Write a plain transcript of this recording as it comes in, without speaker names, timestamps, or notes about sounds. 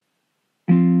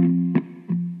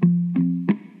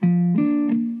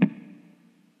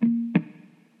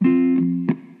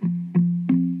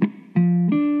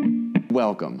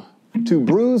welcome to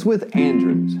Brews with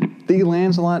Andrews, the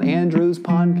Lancelot Andrews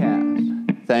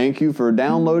podcast. Thank you for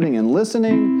downloading and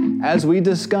listening as we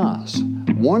discuss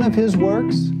one of his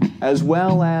works, as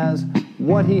well as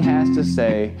what he has to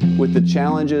say with the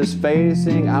challenges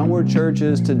facing our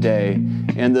churches today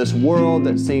in this world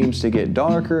that seems to get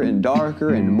darker and darker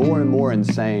and more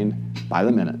insane by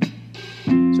the minute.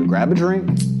 So grab a drink,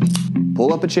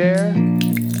 pull up a chair,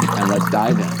 and let's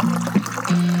dive in.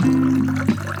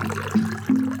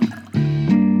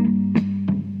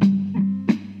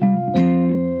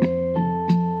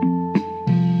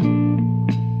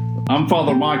 I'm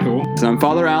Father Michael. So I'm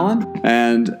Father Allen,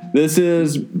 and this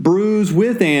is Brews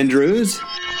with Andrews. What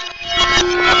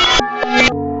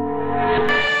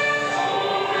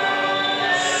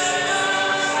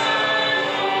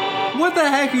the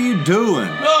heck are you doing?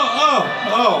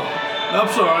 I'm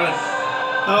sorry.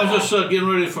 I was just getting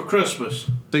ready for Christmas.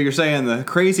 So you're saying the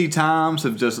crazy times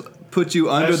have just put you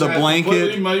under the blanket?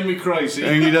 Completely made me crazy.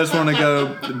 And you just want to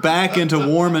go back into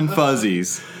warm and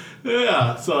fuzzies.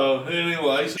 Yeah, so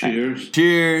anyways, cheers.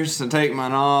 Cheers, and take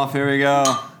mine off. Here we go.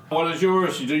 What is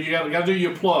yours? You got to do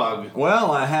your plug.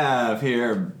 Well, I have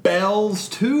here Bell's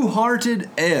Two-Hearted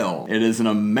Ale. It is an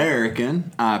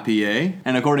American IPA,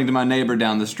 and according to my neighbor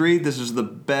down the street, this is the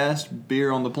best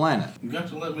beer on the planet. You got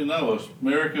to let me know. It's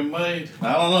American made.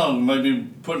 I don't know. Maybe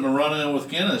putting a run in with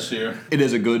Guinness here. It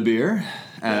is a good beer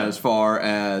as far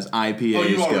as IPAs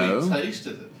you go. already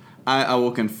tasted it. I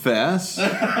will confess,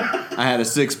 I had a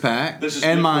six-pack, This is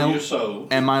and good for your soul.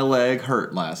 And my leg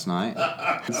hurt last night,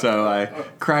 so I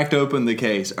cracked open the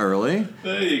case early.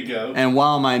 There you go. And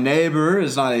while my neighbor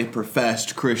is not a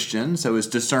professed Christian, so his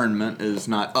discernment is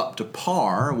not up to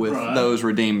par with those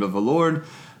redeemed of the Lord,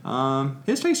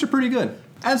 his tastes are pretty good.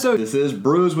 And so this is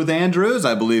Brews with Andrews.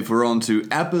 I believe we're on to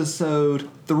episode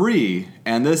 3,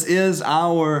 and this is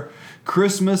our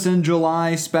Christmas in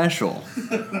July special.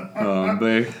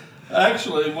 Big.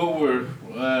 Actually,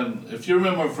 if you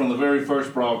remember from the very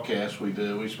first broadcast we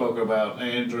did, we spoke about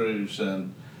Andrews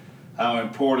and how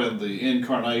important the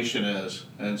incarnation is.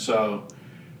 And so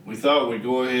we thought we'd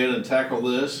go ahead and tackle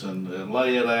this and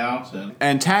lay it out.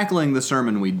 And tackling the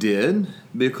sermon we did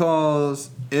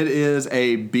because it is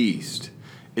a beast.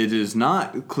 It is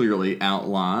not clearly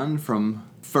outlined from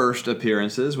first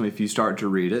appearances if you start to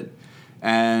read it.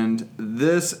 And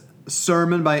this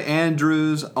sermon by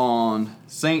Andrews on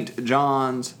St.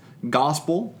 John's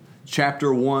Gospel,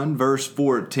 chapter 1, verse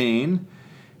 14,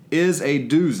 is a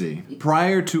doozy.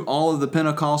 Prior to all of the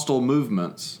Pentecostal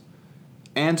movements,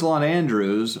 Lancelot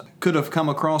Andrews could have come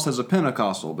across as a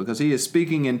Pentecostal because he is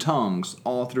speaking in tongues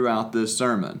all throughout this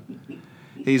sermon.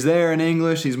 He's there in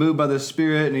English, he's moved by the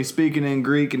Spirit, and he's speaking in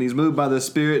Greek, and he's moved by the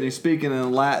Spirit, and he's speaking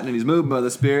in Latin, and he's moved by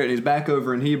the Spirit, and he's back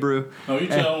over in Hebrew. Oh, you're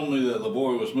telling me that the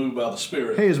boy was moved by the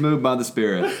Spirit? He is moved by the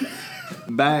Spirit.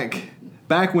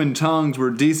 Back when tongues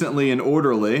were decently and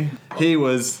orderly, he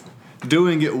was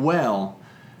doing it well.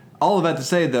 All of that to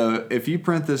say, though, if you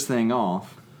print this thing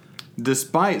off,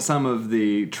 despite some of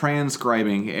the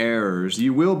transcribing errors,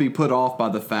 you will be put off by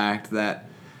the fact that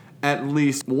at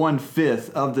least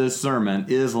 1/5 of this sermon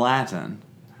is Latin.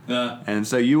 Yeah. And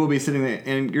so you will be sitting there,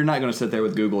 and you're not going to sit there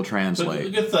with Google Translate. But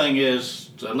the good thing is,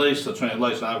 at least the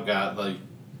translation I've got, they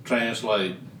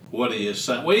translate what he is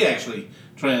saying. We actually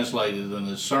translated in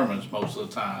his sermons most of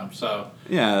the time. So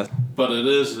Yeah. But it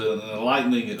is an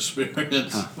enlightening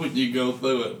experience when you go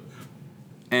through it.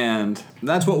 And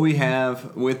that's what we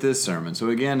have with this sermon. So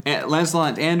again,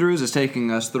 Lancelot Andrews is taking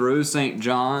us through St.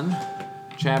 John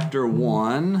chapter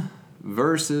 1,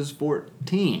 verses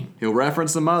 14. He'll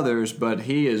reference some others, but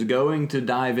he is going to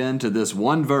dive into this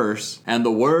one verse. And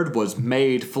the Word was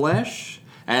made flesh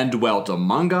and dwelt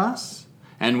among us,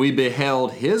 and we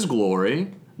beheld his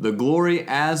glory, the glory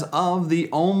as of the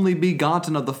only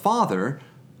begotten of the Father,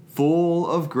 full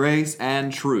of grace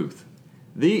and truth.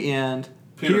 The end,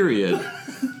 period.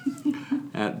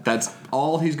 That's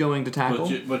all he's going to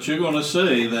tackle. But you're going to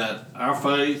see that our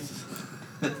faith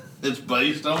it's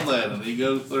based on that, and he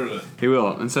goes through it. He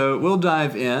will. And so we'll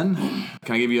dive in.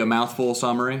 Can I give you a mouthful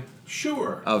summary?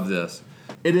 Sure. Of this?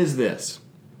 It is this.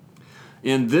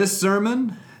 In this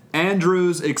sermon,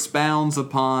 Andrews expounds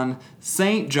upon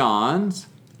St. John's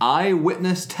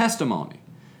eyewitness testimony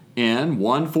in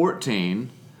 1:14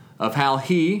 of how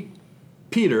he,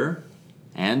 Peter,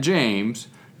 and James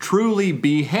truly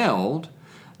beheld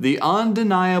the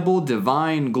undeniable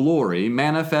divine glory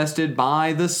manifested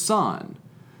by the Son,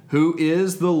 who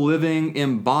is the living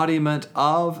embodiment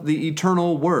of the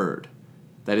eternal Word,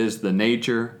 that is the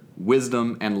nature,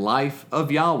 wisdom, and life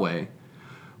of Yahweh,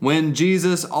 when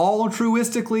Jesus,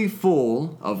 altruistically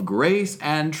full of grace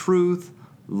and truth,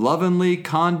 lovingly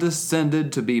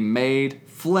condescended to be made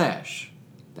flesh.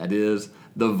 That is,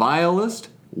 the vilest,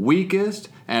 weakest,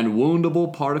 and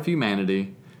woundable part of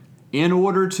humanity, in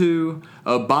order to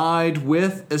abide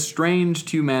with estranged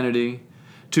humanity,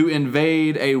 to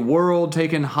invade a world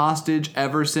taken hostage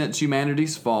ever since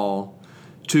humanity's fall,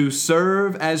 to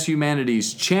serve as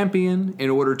humanity's champion in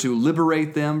order to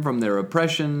liberate them from their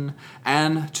oppression,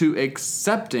 and to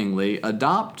acceptingly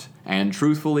adopt and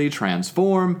truthfully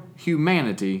transform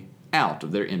humanity out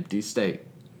of their empty state.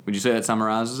 Would you say that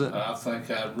summarizes it? I think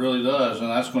that really does, and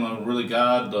that's going to really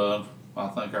guide, I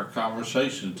think, our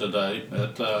conversation today.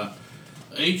 That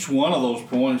each one of those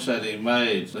points that he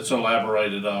made, that's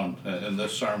elaborated on in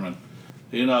this sermon.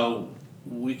 You know,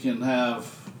 we can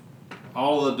have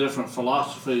all the different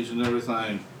philosophies and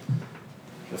everything.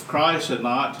 If Christ had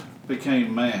not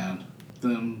became man,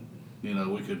 then, you know,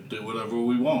 we could do whatever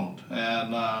we want.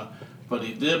 And but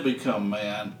he did become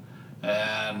man.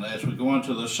 And as we go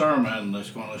into the sermon,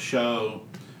 it's going to show,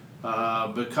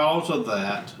 because of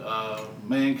that,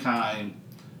 mankind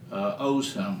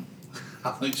owes him. I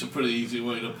think it's a pretty easy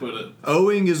way to put it.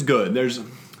 Owing is good. There's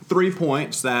 3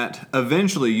 points that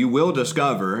eventually you will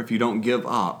discover if you don't give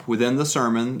up within the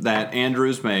sermon that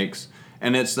Andrews makes.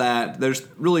 And it's that there's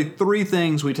really 3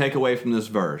 things we take away from this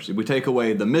verse. We take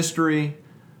away the mystery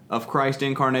of Christ's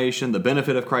incarnation, the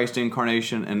benefit of Christ's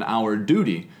incarnation, and our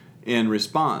duty in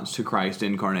response to Christ's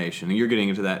incarnation. And you're getting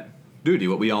into that duty,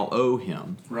 what we all owe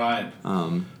him. Right.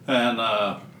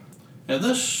 And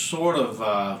this sort of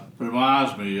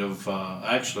reminds me of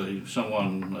actually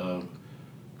someone,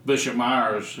 Bishop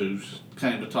Myers, who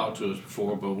came to talk to us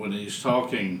before, but when he's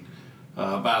talking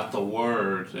about the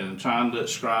Word and trying to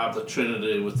describe the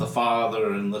Trinity with the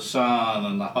Father and the Son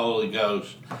and the Holy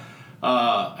Ghost,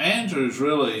 Andrews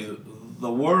really,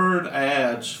 the Word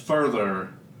adds further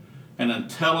an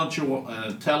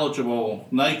intelligible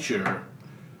nature,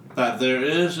 that there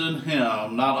is in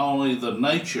him not only the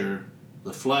nature,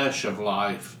 the flesh of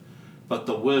life, but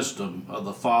the wisdom of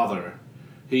the Father.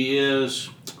 He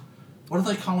is, what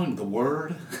do they call him, the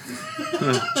Word?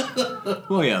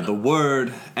 Well, yeah, the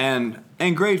Word, and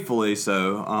gratefully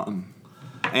so.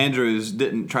 Andrews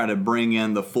didn't try to bring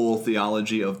in the full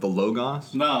theology of the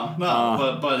Logos. No,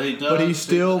 but he does.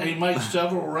 But he makes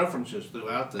several references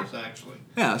throughout this, actually.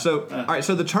 Yeah, so all right,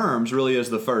 so the terms really is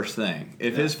the first thing.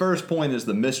 If his first point is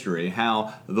the mystery,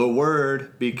 how the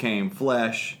Word became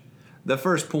flesh, the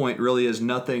first point really is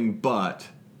nothing but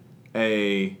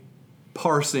a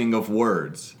parsing of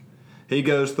words. He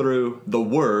goes through the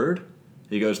Word,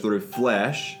 he goes through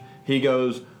flesh, he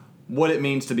goes what it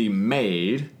means to be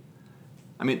made.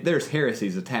 I mean, there's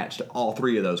heresies attached to all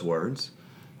 3 of those words.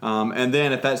 And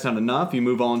then if that's not enough, you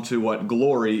move on to what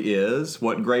glory is,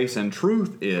 what grace and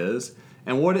truth is,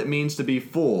 and what it means to be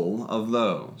full of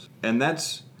those. And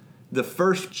that's the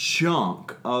first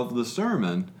chunk of the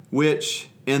sermon, which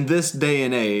in this day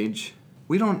and age,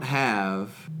 we don't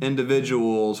have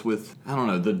individuals with,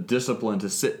 the discipline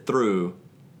to sit through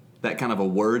that kind of a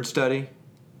word study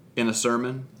in a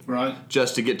sermon. Right.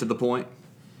 Just to get to the point.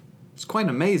 It's quite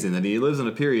amazing that he lives in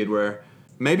a period where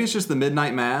maybe it's just the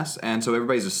midnight mass, and so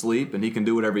everybody's asleep, and he can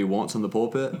do whatever he wants in the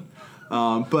pulpit. But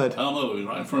I don't know. He's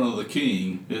right in front of the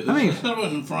king. It's not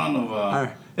in front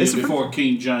of before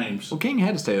King James. Well, King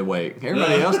had to stay awake.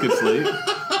 Everybody else could sleep.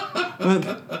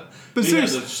 But he had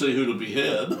to see who to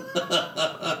behead.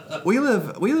 we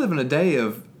live in a day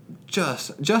of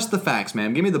just the facts,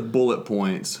 man. Give me the bullet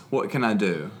points. What can I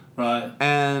do? Right.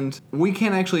 And we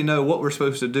can't actually know what we're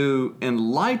supposed to do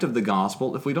in light of the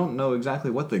gospel if we don't know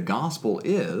exactly what the gospel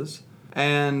is.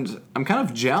 And I'm kind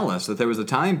of jealous that there was a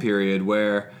time period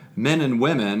where men and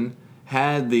women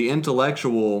had the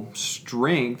intellectual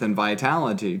strength and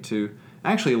vitality to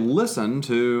actually listen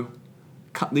to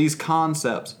these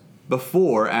concepts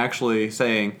before actually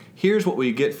saying, here's what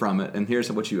we get from it and here's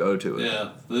what you owe to it. Yeah,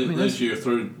 these are your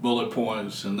 3 bullet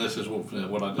points, and this is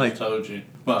what I just told you.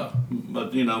 But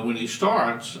you know, when he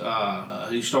starts, are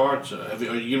you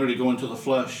getting ready to go into the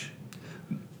flesh?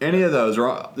 Any of those,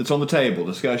 it's on the table.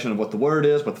 Discussion of what the Word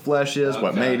is, what the flesh is,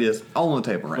 what made is, all on the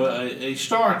table right now. But he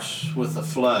starts with the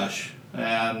flesh,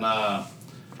 and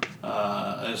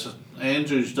as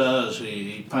Andrews does,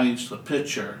 he paints the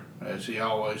picture, as he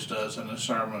always does in his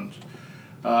sermons.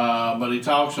 But he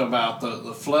talks about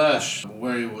the flesh,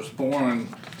 where he was born.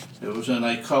 It was in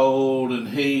a cold and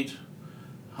heat,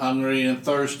 hungry and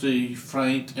thirsty,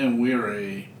 faint and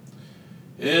weary.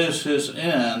 Is his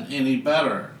end any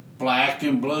better? Black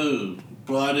and blue,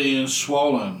 bloody and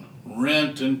swollen,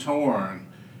 rent and torn,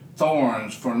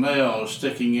 thorns for nails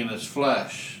sticking in his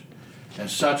flesh, and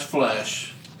such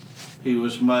flesh he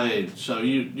was made. So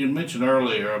you mentioned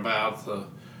earlier about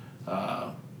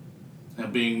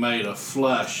and being made of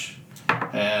flesh.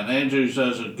 And Andrews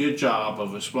does a good job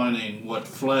of explaining what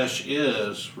flesh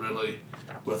is, really,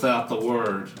 without the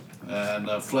Word. And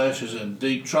flesh is in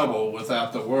deep trouble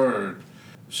without the Word.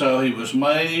 So he was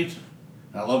made,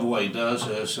 I love the way he does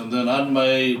this, and then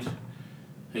unmade.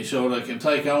 He sort of can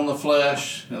take on the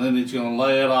flesh, and then he's going to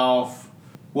lay it off.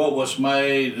 What was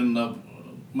made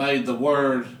made the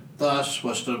Word, thus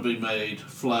was to be made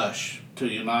flesh, to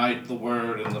unite the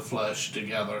Word and the flesh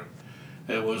together.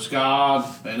 It was God,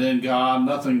 and in God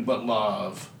nothing but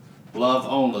love. Love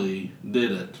only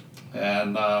did it.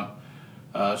 And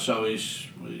so he's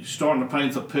starting to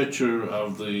paint the picture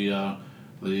of the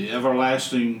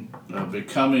everlasting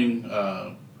becoming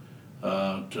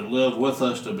to live with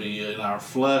us, to be in our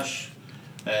flesh,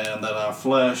 and that our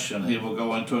flesh, and he will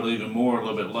go into it even more a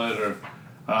little bit later,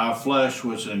 our flesh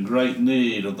was in great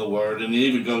need of the Word. And he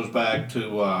even goes back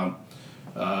to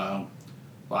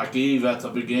like Eve at the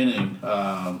beginning,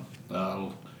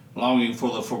 longing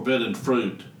for the forbidden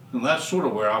fruit. And that's sort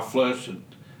of where our flesh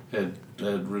had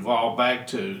revolved back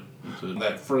to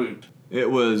that fruit.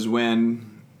 It was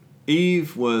when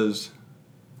Eve was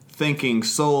thinking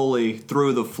solely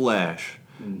through the flesh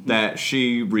that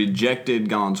she rejected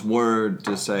God's word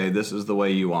to say this is the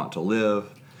way you ought to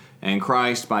live. And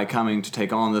Christ, by coming to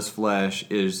take on this flesh,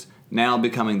 is now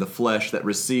becoming the flesh that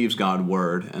receives God's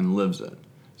word and lives it.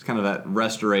 It's kind of that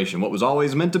restoration. What was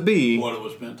always meant to be. What it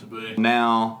was meant to be.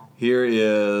 Now, here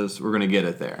is, we're going to get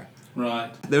it there.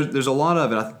 Right. There's a lot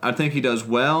of it. I think he does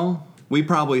well. We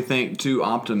probably think too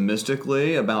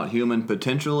optimistically about human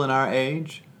potential in our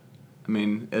age. I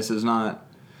mean, this is not...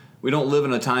 We don't live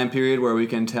in a time period where we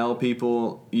can tell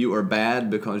people you are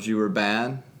bad because you are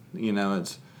bad. You know,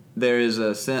 there is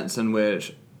a sense in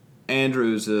which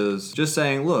Andrews is just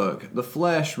saying, look, the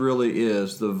flesh really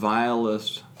is the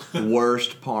vilest,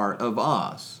 worst part of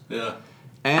us. Yeah.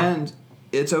 And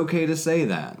it's okay to say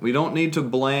that. We don't need to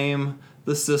blame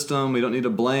the system. We don't need to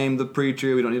blame the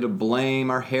preacher. We don't need to blame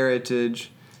our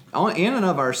heritage. In and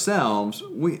of ourselves,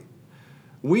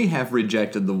 we have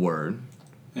rejected the word.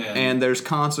 And there's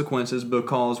consequences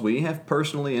because we have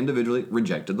personally, individually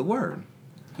rejected the word.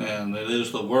 And it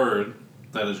is the word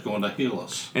that is going to heal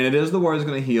us. And it is the word that's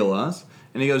going to heal us.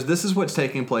 And he goes, this is what's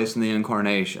taking place in the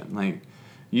incarnation. Like,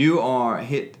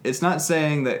 it's not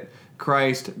saying that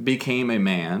Christ became a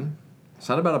man. It's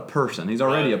not about a person. He's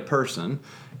already a person.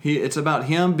 It's about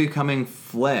him becoming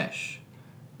flesh.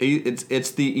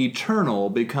 It's the eternal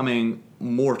becoming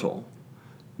mortal.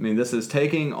 I mean, this is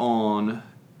taking on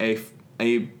a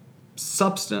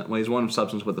substance. Well, he's one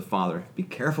substance with the Father. Be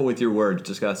careful with your words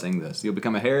discussing this. You'll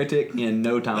become a heretic in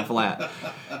no time flat.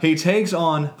 He takes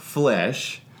on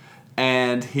flesh,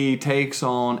 and he takes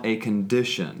on a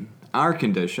condition, our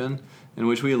condition, in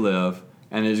which we live,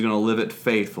 and is going to live it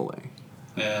faithfully.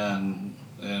 And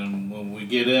when we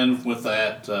get in with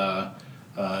that,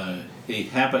 he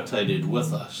habitated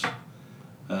with us.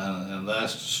 And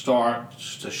that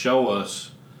starts to show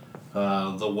us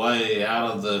the way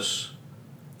out of this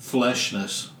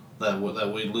fleshness that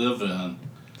we live in.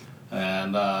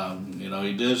 And,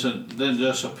 he didn't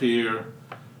just appear,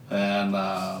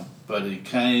 but he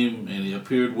came and he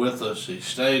appeared with us. He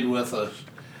stayed with us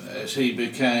as he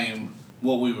became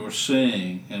what we were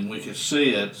seeing, and we could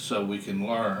see it so we can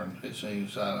learn. It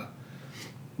seems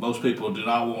most people do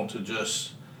not want to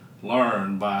just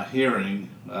learn by hearing,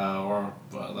 or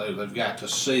they've got to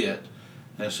see it.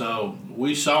 And so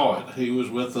we saw it. He was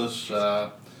with us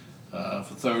for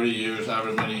 30 years,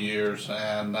 however many years,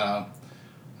 and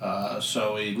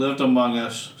so he lived among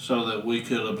us so that we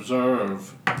could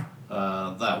observe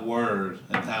that word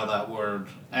and how that word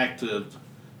acted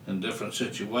in different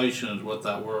situations, what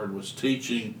that word was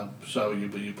teaching. So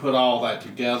you put all that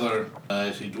together.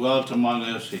 As he dwelt among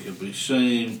us, he could be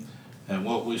seen, and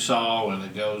what we saw, and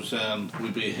it goes in,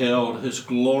 we beheld his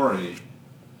glory,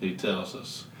 he tells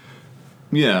us.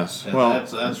 Yes. And well,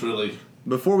 that's really...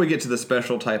 Before we get to the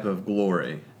special type of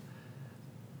glory,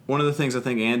 one of the things I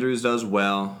think Andrews does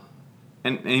well,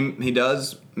 and he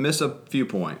does miss a few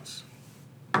points.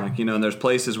 Like, and there's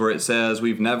places where it says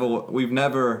we've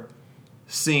never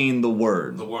seen the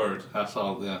Word. The Word, I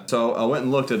saw that. So I went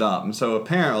and looked it up. And so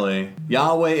apparently,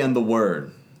 Yahweh and the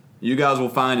Word, you guys will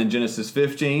find in Genesis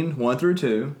 15, 1 through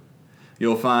 2.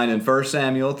 You'll find in 1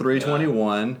 Samuel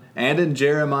 3:21, and in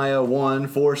Jeremiah 1,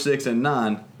 4, 6, and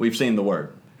 9, we've seen the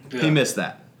Word. Yeah. He missed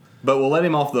that. But we'll let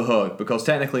him off the hook because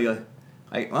technically,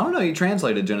 I don't know, he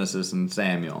translated Genesis and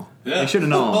Samuel. Yeah. He should have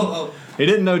known. He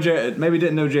didn't know, maybe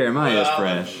didn't know Jeremiah is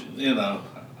fresh.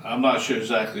 I'm not sure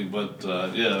exactly, but they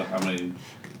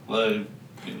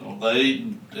ate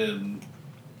and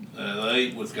They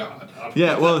ate with God.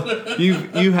 Yeah, well,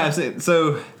 you have seen.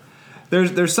 So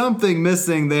there's something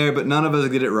missing there, but none of us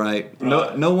get it right.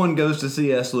 Right. No one goes to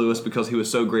C.S. Lewis because he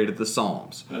was so great at the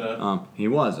Psalms. He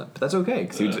wasn't, but that's okay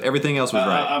because everything else was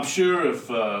right. I'm sure if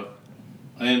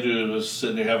Andrew was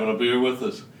sitting here having a beer with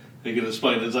us, he could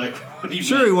explain exactly what he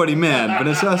meant. What he meant, but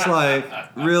it's just like,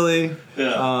 really?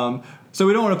 Yeah. So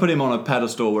we don't want to put him on a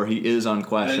pedestal where he is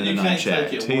unquestioned and you can't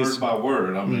unchecked. take it word by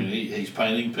word. I mean, he's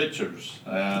painting pictures.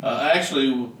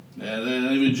 Actually,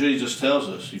 and even Jesus tells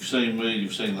us, "You've seen me,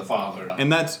 you've seen the Father."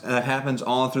 And that happens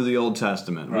all through the Old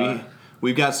Testament. Right.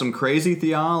 We've got some crazy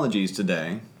theologies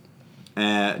today,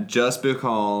 just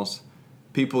because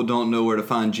people don't know where to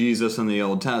find Jesus in the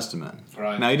Old Testament.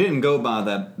 Right. Now, he didn't go by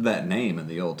that name in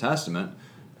the Old Testament.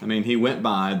 I mean, he went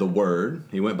by the Word.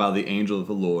 He went by the angel of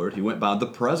the Lord. He went by the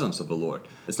presence of the Lord.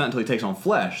 It's not until he takes on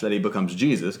flesh that he becomes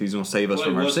Jesus, because he's going to save us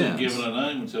from our sins. He wasn't given a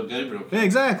name until Gabriel came. Yeah,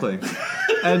 exactly.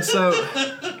 And so,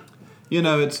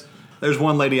 there's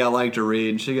one lady I like to read,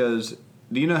 and she goes,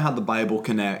 do you know how the Bible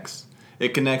connects?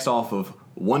 It connects off of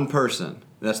one person.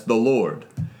 That's the Lord.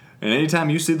 And anytime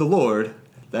you see the Lord,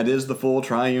 that is the full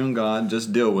triune God.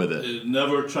 Just deal with it.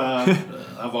 Never try.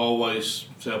 I've always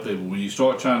tell people, when you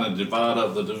start trying to divide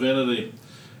up the divinity,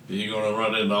 you're going to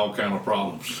run into all kind of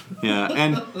problems. Yeah,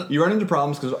 and you run into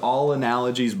problems because all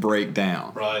analogies break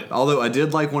down. Right. Although I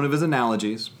did like one of his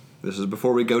analogies. This is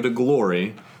before we go to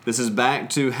glory. This is back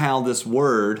to how this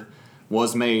word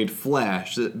was made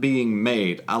flesh, being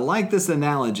made. I like this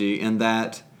analogy in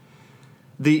that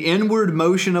the inward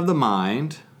motion of the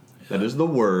mind, that is the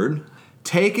word,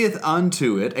 taketh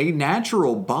unto it a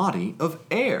natural body of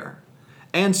air,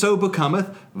 and so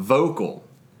becometh vocal.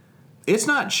 It's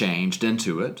not changed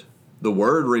into it. The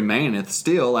word remaineth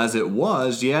still as it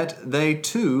was, yet they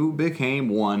two became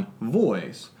one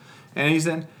voice.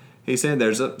 And he said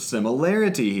there's a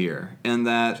similarity here in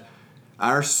that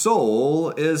our soul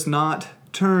is not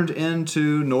turned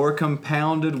into nor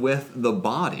compounded with the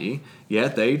body,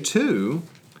 yet they two,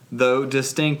 though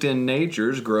distinct in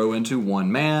natures, grow into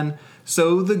one man.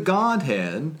 So the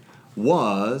Godhead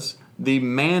was the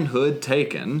manhood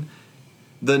taken,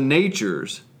 the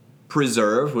natures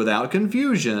preserved without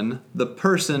confusion, the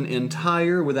person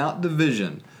entire without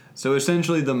division. So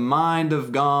essentially the mind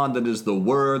of God, that is the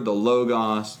Word, the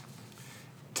Logos,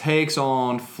 takes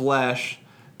on flesh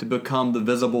to become the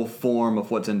visible form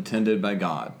of what's intended by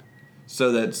God.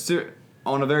 So that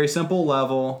on a very simple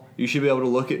level, you should be able to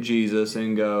look at Jesus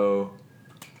and go,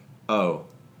 oh,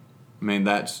 I mean,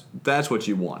 that's what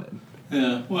you wanted.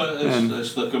 Yeah, well,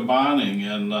 it's the combining,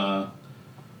 and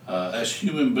as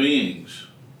human beings,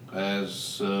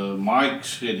 as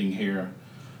Mike's sitting here,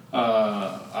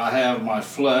 I have my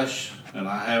flesh, and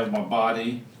I have my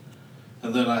body,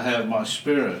 and then I have my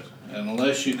spirit. And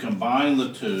unless you combine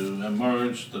the two and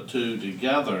merge the two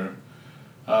together,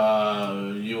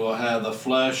 you will have the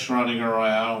flesh running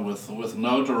around with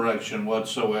no direction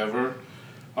whatsoever,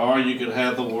 or you could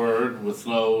have the Word with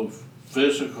no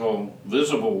physical,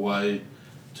 visible way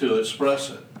to express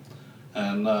it.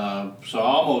 And so I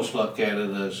almost look at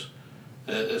it as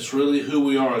it's really who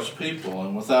we are as people,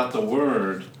 and without the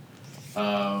Word,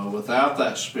 without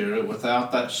that spirit,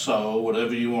 without that soul,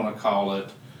 whatever you want to call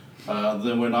it,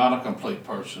 then we're not a complete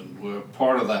person. We're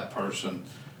part of that person.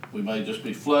 We may just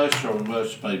be flesh, or we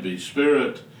may be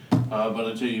spirit, but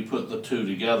until you put the two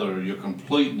together, your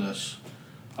completeness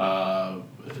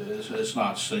is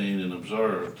not seen and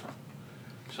observed.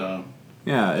 So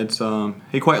yeah, it's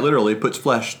he quite literally puts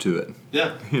flesh to it.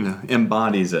 Yeah,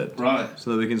 embodies it. Right.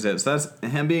 So that we can say it. So that's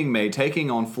him being made, taking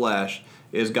on flesh,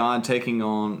 is God taking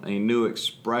on a new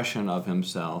expression of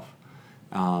himself,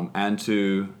 and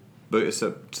to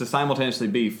simultaneously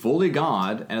be fully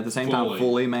God and at the same time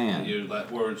fully man.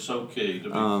 That word's so key, to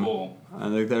be full. I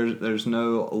think there's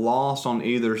no loss on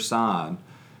either side.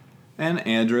 And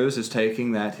Andrews is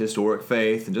taking that historic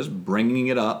faith and just bringing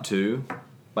it up to,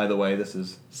 by the way, this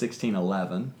is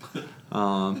 1611,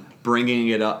 bringing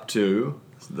it up to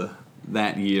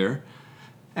that year,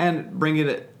 and bringing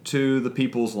it to the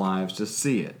people's lives to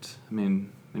see it. I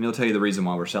mean, and he'll tell you the reason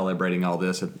why we're celebrating all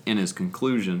this in his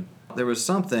conclusion. There was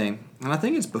something, and I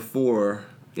think it's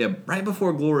right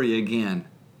before glory again.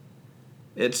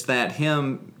 It's that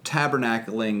him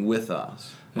tabernacling with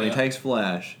us when he takes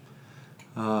flesh.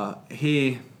 I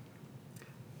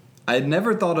had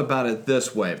never thought about it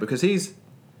this way, because that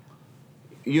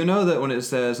when it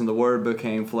says, and the Word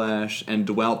became flesh and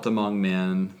dwelt among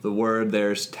men, the word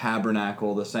there's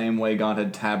tabernacle, the same way God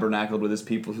had tabernacled with his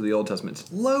people through the Old Testament.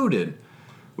 It's loaded,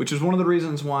 which is one of the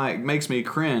reasons why it makes me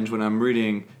cringe when I'm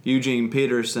reading Eugene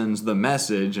Peterson's The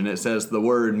Message and it says the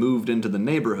Word moved into the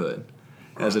neighborhood.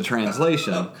 as a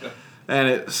translation. Okay. And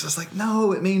it's just like,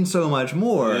 no, it means so much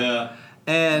more. Yeah.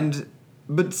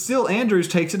 But still, Andrews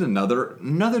takes it another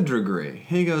degree.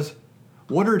 He goes,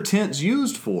 what are tents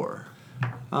used for?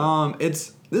 Time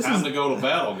to go to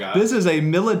battle, guys. This is a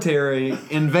military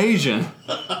invasion.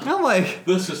 And I'm like,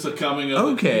 this is the coming of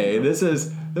okay, the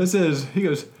king. this is. He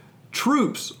goes,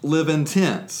 troops live in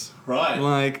tents. Right.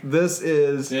 Like this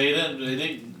is. Yeah, he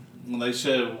didn't. When they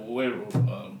said where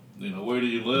do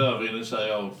you live? He didn't say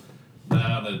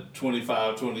down at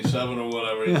 25, 27 or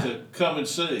whatever. He said come and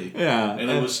see. Yeah. And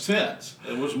it was tents.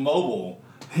 It was mobile.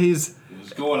 He was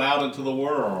going out into the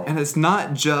world. And it's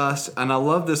not just, and I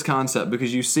love this concept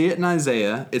because you see it in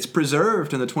Isaiah. It's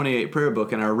preserved in the 28 prayer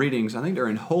book in our readings. I think they're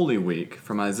in Holy Week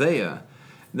from Isaiah,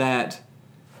 that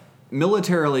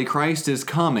militarily Christ is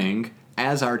coming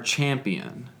as our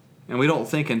champion. And we don't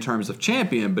think in terms of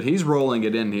champion, but he's rolling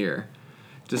it in here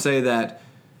to say that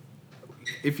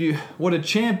what a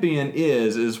champion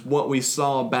is what we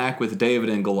saw back with David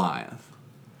and Goliath.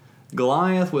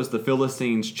 Goliath was the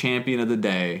Philistines' champion of the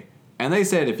day, and they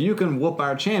said, if you can whoop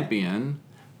our champion,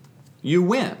 you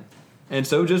win. And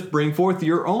so just bring forth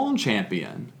your own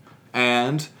champion.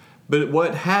 But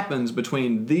what happens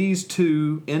between these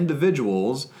two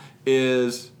individuals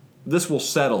is this will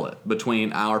settle it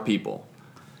between our people.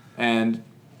 And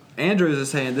Andrews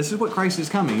is saying, this is what Christ is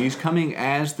coming. He's coming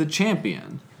as the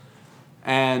champion.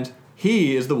 And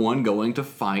he is the one going to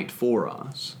fight for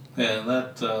us. And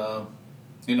that,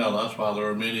 that's why there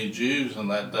were many Jews in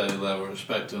that day that were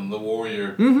expecting the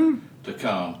warrior to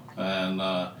come. And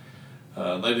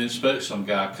they didn't expect some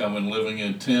guy coming living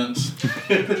in tents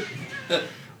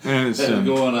and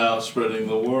going out spreading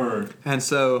the word. And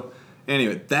so,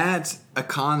 anyway, that's a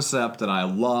concept that I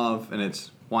love, and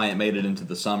it's why it made it into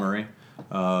the summary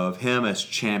of him as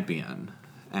champion.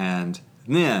 And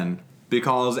then,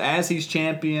 because as he's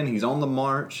champion, he's on the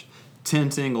march,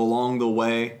 tenting along the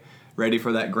way, ready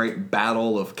for that great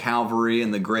battle of Calvary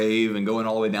and the grave and going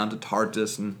all the way down to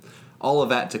Tarsus and all of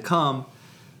that to come.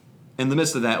 In the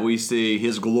midst of that, we see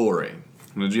his glory.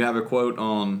 Did you have a quote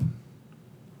on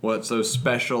what's so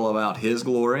special about his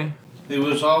glory? He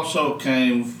was also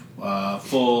came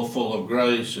full of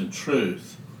grace and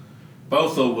truth,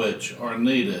 both of which are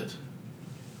needed.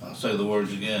 I'll say the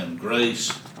words again,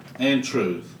 grace and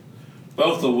truth,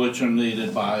 both of which are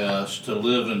needed by us to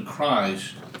live in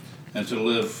Christ and to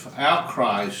live out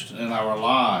Christ in our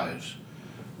lives.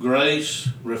 Grace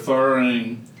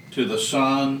referring to the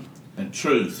Son and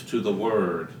truth to the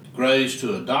Word. Grace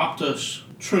to adopt us,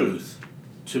 truth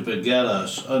to beget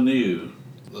us anew.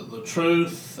 The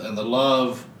truth and the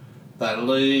love that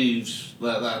leads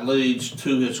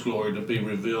to His glory to be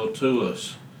revealed to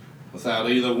us. Without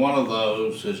either one of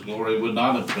those, His glory would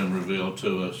not have been revealed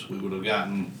to us. We would have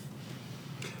gotten,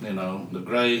 the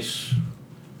grace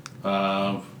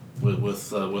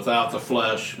without the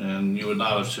flesh, and you would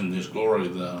not have seen His glory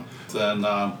then. Then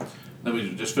let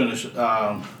me just finish.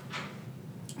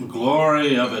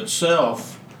 Glory of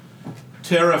itself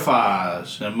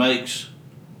terrifies and makes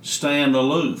stand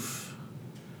aloof.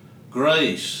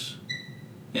 Grace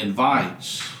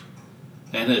invites,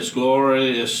 and His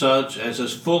glory is such as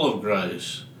is full of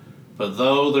grace. But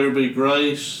though there be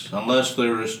grace, unless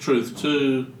there is truth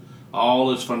too,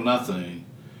 all is for nothing.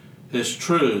 His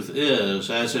truth is,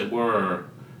 as it were,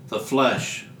 the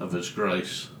flesh of His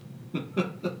grace. And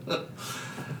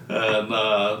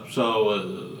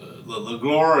the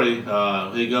glory,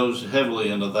 he goes heavily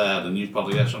into that, and you've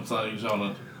probably got some things on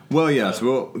it. Well, yes,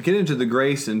 we'll get into the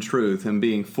grace and truth and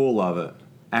being full of it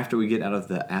after we get out of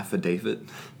the affidavit.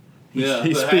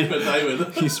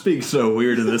 Affidavit. He speaks so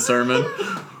weird in this sermon.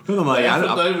 I'm like,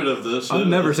 affidavit of this. I've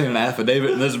never seen an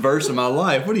affidavit in this verse in my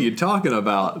life. What are you talking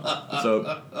about?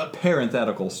 So,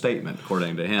 parenthetical statement,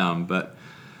 according to him. But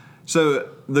so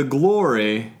the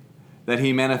glory that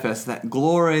he manifests, that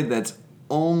glory that's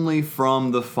only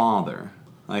from the Father.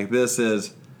 Like this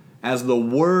is as the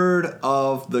Word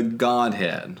of the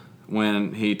Godhead,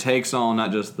 when he takes on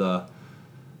not just the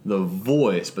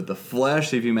voice, but the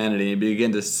flesh of humanity, and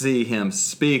begin to see him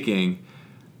speaking.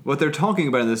 What they're talking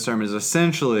about in this sermon is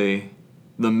essentially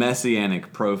the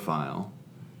messianic profile.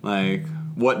 Like,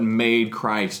 what made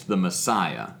Christ the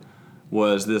Messiah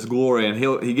was this glory.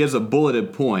 And he gives a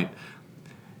bulleted point.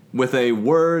 With a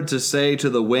word to say to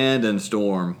the wind and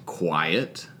storm,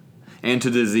 quiet, and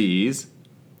to disease,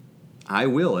 I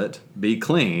will it, be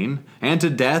clean, and to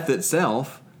death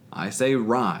itself, I say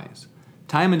rise.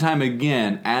 Time and time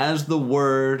again, as the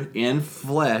Word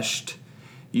infleshed,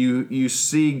 you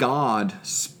see God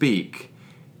speak.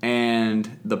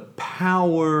 And the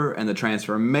power and the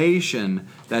transformation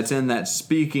that's in that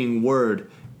speaking word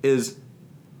is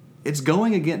it's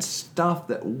going against stuff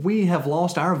that we have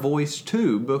lost our voice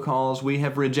to because we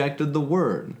have rejected the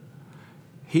Word.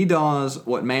 He does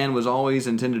what man was always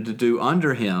intended to do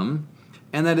under him,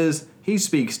 and that is, he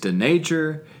speaks to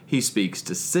nature, he speaks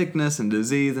to sickness and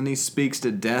disease, and he speaks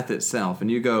to death itself. And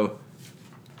you go,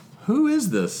 who is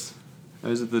this?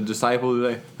 Is it the disciple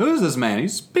who say, who is this man?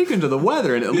 He's speaking to the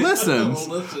weather and it listens.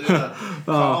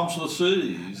 Calms the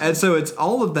seas. And so it's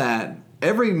all of that.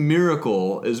 Every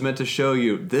miracle is meant to show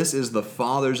you this is the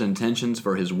Father's intentions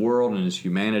for his world and his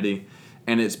humanity,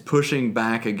 and it's pushing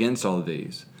back against all of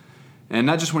these. And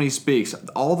not just when he speaks,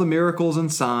 all the miracles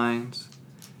and signs,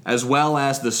 as well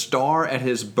as the star at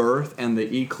his birth and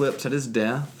the eclipse at his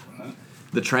death,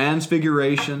 the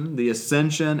transfiguration, the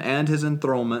ascension, and his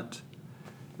enthronement.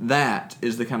 That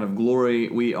is the kind of glory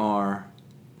we are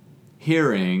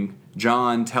hearing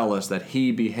John tell us that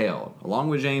he beheld, along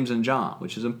with James and John,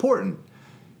 which is important.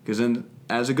 Because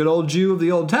as a good old Jew of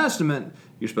the Old Testament,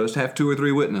 you're supposed to have 2 or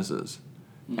 3 witnesses.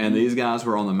 Mm-hmm. And these guys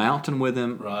were on the mountain with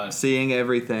him, seeing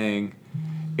everything.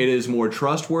 It is more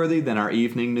trustworthy than our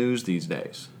evening news these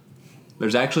days.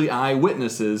 There's actually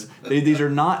eyewitnesses. These are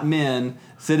not men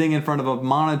sitting in front of a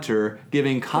monitor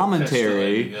giving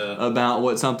commentary about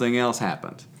what something else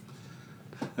happened.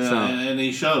 And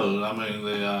he showed,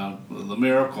 the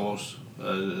miracles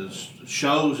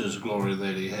shows his glory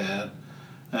that he had.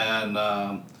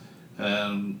 And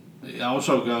he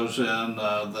also goes in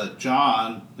that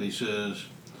John, he says,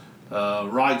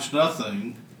 writes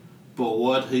nothing but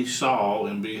what he saw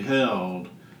and beheld,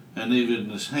 and even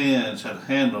his hands had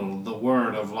handled the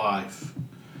word of life.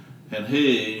 And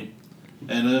he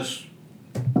and his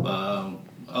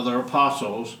other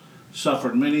apostles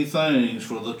suffered many things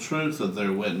for the truth of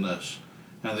their witness,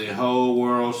 and the whole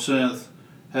world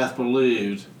hath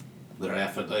believed their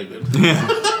affidavit,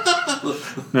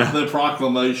 their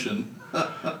proclamation.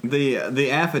 The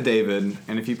affidavit,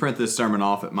 and if you print this sermon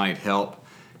off, it might help,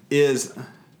 is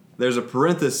there's a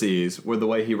parenthesis with the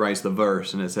way he writes the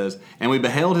verse, and it says, and we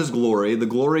beheld his glory, the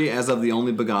glory as of the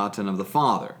only begotten of the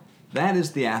Father. That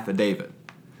is the affidavit.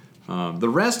 The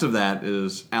rest of that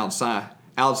is outside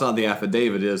the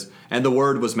affidavit is, and the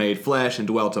Word was made flesh and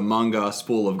dwelt among us,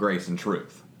 full of grace and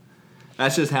truth.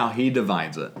 That's just how he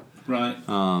divides it. Right.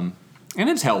 And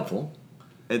it's helpful.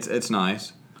 It's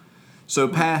nice. So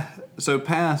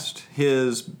past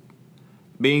his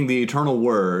being the eternal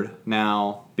Word,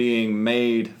 now being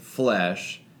made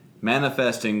flesh,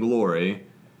 manifesting glory,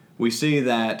 we see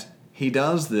that he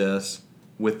does this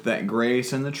with that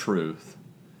grace and the truth,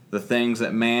 the things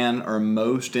that man are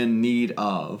most in need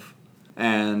of.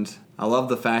 And I love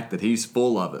the fact that he's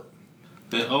full of it.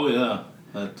 And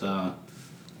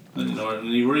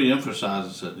he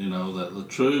re-emphasizes it, that the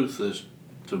truth is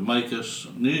to make us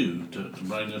new, to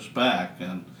bring us back.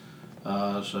 And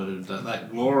so that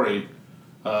glory,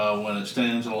 when it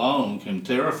stands alone, can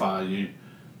terrify you.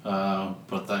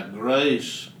 But that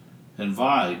grace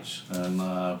invites,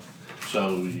 and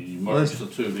so you merge the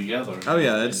two together. Oh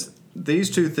yeah, these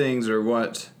two things are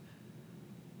what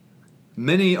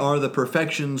many are the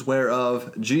perfections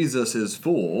whereof Jesus is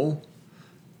full.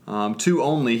 2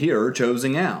 only here are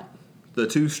chosen out, the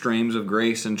 2 streams of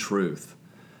grace and truth.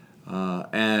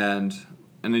 And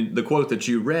the quote that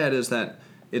you read is that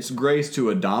it's grace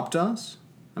to adopt us.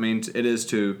 It is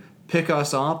to pick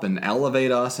us up and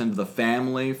elevate us into the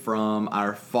family from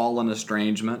our fallen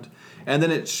estrangement. And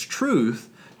then it's truth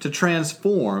to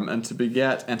transform and to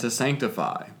beget and to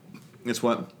sanctify. It's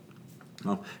what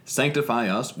sanctify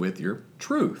us with your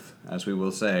truth, as we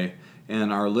will say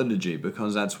in our liturgy,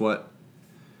 because that's what,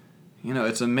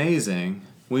 it's amazing.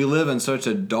 We live in such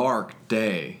a dark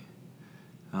day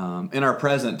in our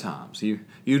present times.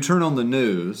 You turn on the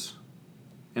news,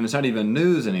 and it's not even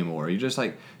news anymore. You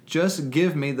just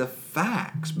give me the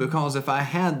facts, because if I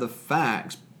had the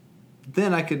facts,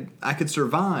 then I could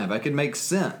survive. I could make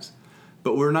sense.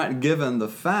 But we're not given the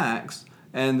facts,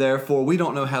 and therefore we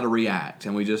don't know how to react,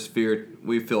 and we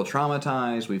feel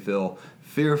traumatized, we feel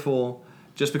fearful,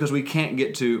 just because we can't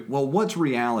get to, what's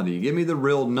reality? Give me the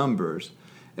real numbers.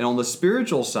 And on the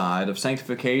spiritual side of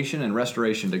sanctification and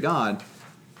restoration to God,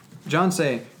 John's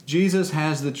saying, Jesus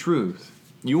has the truth.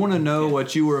 You want to know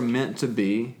what you were meant to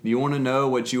be? Do you want to know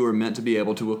what you were meant to be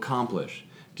able to accomplish?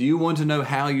 Do you want to know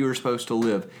how you are supposed to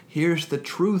live? Here's the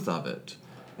truth of it.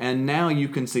 And now you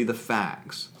can see the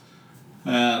facts.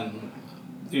 And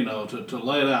to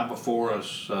lay it out before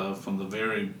us from the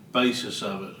very basis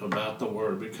of it, about the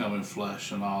Word becoming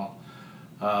flesh and all,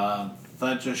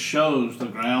 that just shows the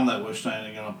ground that we're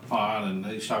standing upon. And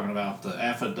he's talking about the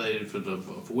affidavit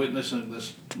of witnessing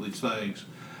these things.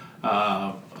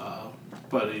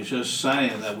 But he's just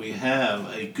saying that we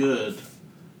have a good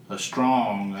a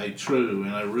strong, a true,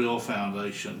 and a real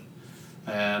foundation.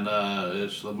 And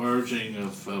it's the merging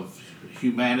of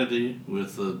humanity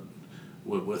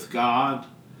with God.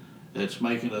 It's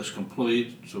making us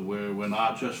complete, so we're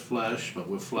not just flesh, but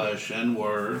we're flesh and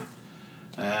word.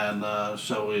 And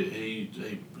so he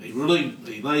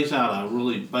lays out a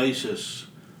really basis,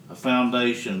 a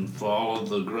foundation for all of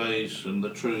the grace and the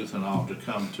truth and all to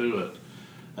come to it.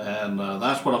 And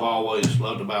that's what I've always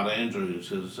loved about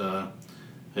Andrews is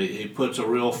he puts a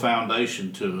real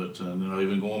foundation to it, and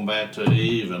even going back to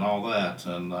Eve and all that.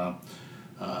 And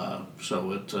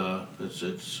so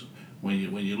it's when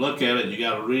you look at it, you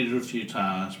got to read it a few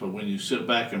times. But when you sit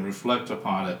back and reflect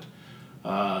upon it,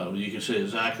 you can see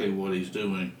exactly what he's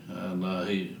doing,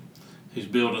 and he's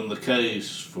building the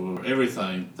case for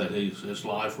everything that his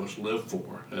life was lived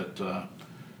for.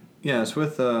 Yes,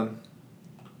 with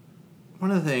one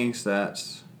of the things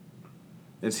that's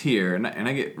here, and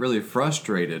I get really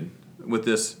frustrated with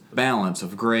this balance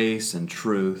of grace and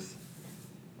truth,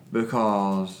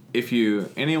 because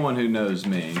anyone who knows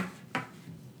me,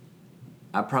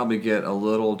 I probably get a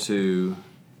little too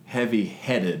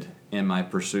heavy-headed in my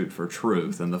pursuit for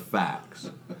truth and the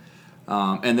facts.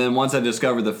 And then once I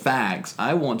discover the facts,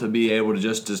 I want to be able to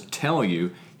just tell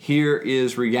you, here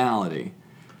is reality.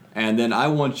 And then I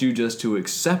want you just to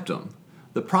accept them.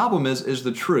 The problem is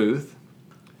the truth,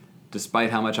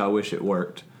 despite how much I wish it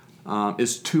worked,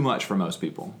 is too much for most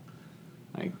people.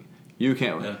 Like, you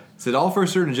can't. Yeah. Is it all for a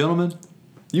certain gentleman?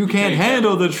 You can't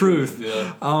handle the truth.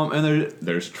 Yeah. And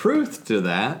there's truth to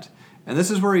that. And this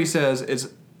is where he says, it's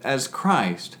as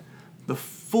Christ, the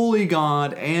fully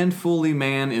God and fully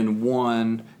man in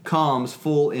one, comes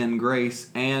full in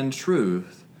grace and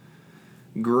truth.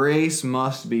 Grace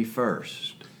must be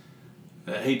first.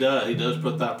 He does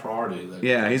put that priority there.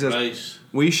 Yeah, he says, grace.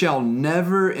 We shall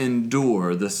never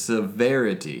endure the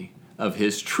severity of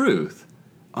his truth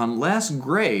unless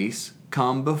grace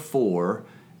come before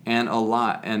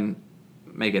and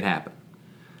make it happen.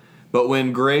 But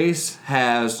when grace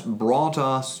has brought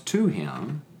us to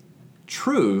him,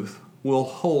 truth will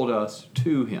hold us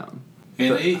to him.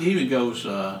 And he even goes,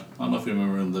 I don't know if you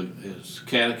remember in his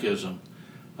catechism,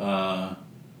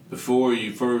 before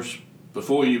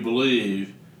you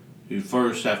believe, you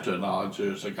first have to acknowledge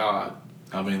there's a God.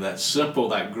 I mean, that's simple,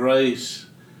 that grace,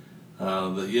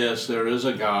 that yes, there is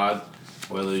a God,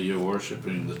 whether you're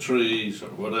worshiping the trees or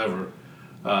whatever,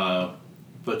 but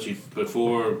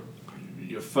before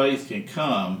your faith can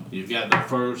come, you've got to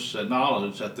first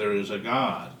acknowledge that there is a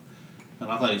God.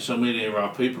 And I think so many of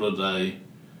our people today,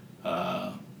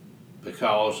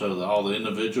 because of all the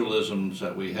individualisms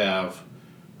that we have,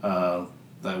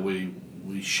 that we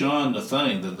shun the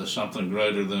thing that there's something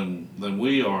greater than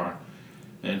we are.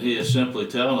 And he is simply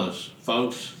telling us,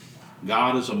 folks,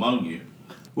 God is among you.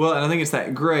 Well, and I think it's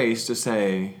that grace to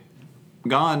say,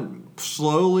 God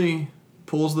slowly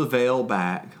pulls the veil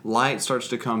back, light starts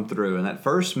to come through, and that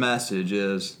first message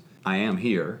is, I am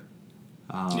here.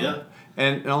 Yeah.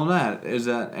 And on that is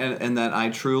that, and that I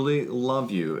truly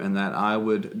love you, and that I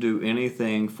would do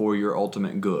anything for your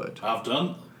ultimate good. I've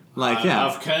done.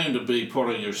 I've came to be part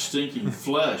of your stinking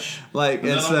flesh. And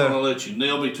then I'm going to let you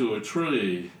nail me to a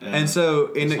tree. And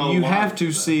you have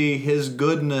to see his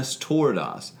goodness toward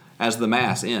us as the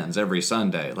Mass ends every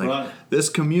Sunday. This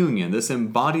communion, this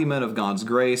embodiment of God's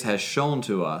grace has shown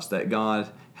to us that God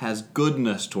has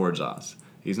goodness towards us.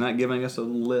 He's not giving us a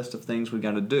list of things we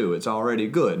got to do. It's already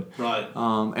good. Right.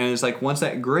 And it's like once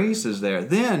that grace is there,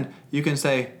 then you can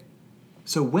say,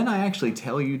 so when I actually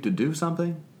tell you to do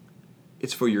something,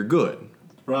 it's for your good.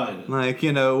 Right.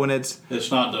 When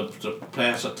it's not to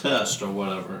pass a test or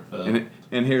whatever.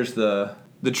 And here's the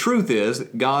truth is,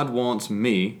 God wants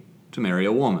me to marry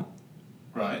a woman.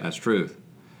 Right. That's truth.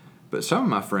 But some of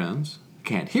my friends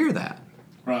can't hear that.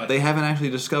 Right. They haven't actually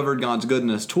discovered God's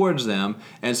goodness towards them,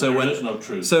 and so there is no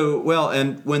truth.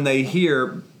 And when they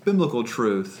hear biblical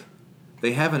truth,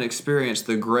 they haven't experienced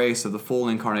the grace of the full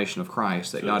incarnation of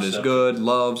Christ, that God is good,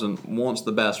 loves, and wants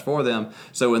the best for them.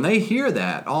 So when they hear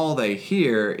that, all they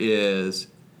hear is,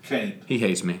 he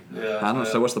hates me. Yeah, I don't know,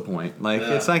 so what's the point?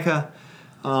 It's like a...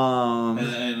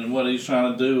 And what he's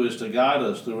trying to do is to guide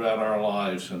us throughout our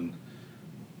lives. And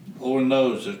Lord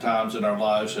knows there are times in our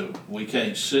lives that we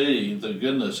can't see the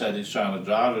goodness that he's trying to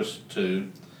drive us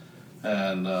to.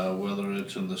 And whether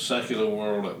it's in the secular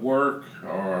world at work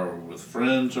or with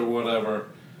friends or whatever.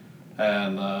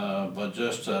 And but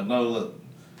just to know that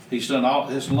he's done all,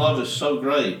 his love is so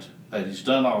great that he's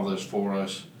done all this for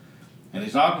us. And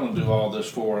he's not going to do all this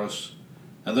for us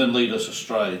and then lead us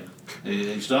astray.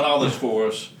 He's done all this for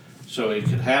us so he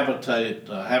could habitate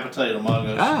among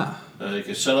us. He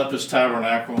could set up his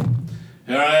tabernacle.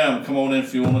 Here I am. Come on in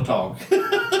if you want to talk.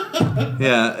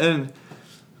 Yeah, and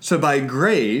so by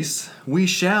grace we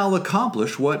shall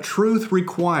accomplish what truth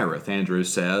requireth,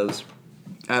 Andrews says,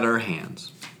 at our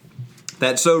hands.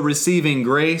 That so receiving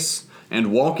grace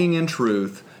and walking in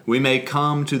truth, we may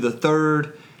come to the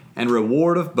third and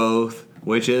reward of both,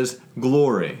 which is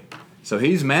glory. So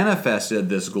he's manifested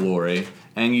this glory,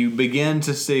 and you begin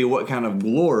to see what kind of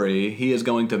glory he is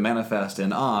going to manifest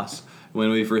in us when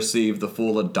we've received the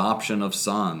full adoption of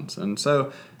sons. And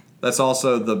so that's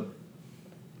also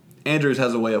Andrews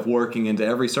has a way of working into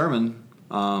every sermon,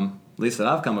 at least that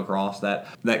I've come across, that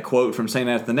quote from St.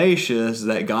 Athanasius,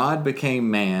 that God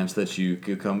became man so that you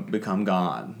could become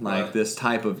God. Like right. This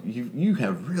type of, you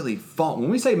have really fallen. When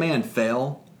we say man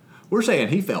fell, we're saying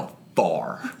he fell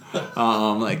far.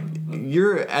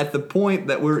 You're at the point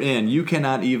that we're in, you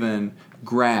cannot even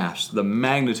grasp the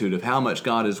magnitude of how much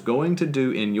God is going to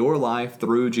do in your life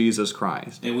through Jesus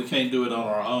Christ. And we can't do it on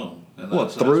our own. Well,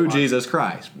 through Jesus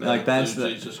Christ.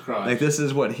 Jesus Christ. Like this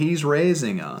is what he's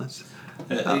raising us.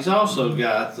 He's also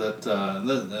got that,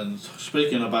 and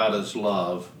speaking about his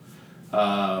love,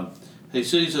 he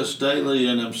sees us daily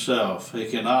in himself. He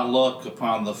cannot look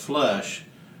upon the flesh,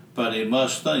 but he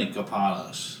must think upon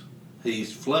us.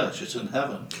 He's flesh, it's in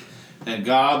heaven. And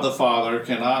God the Father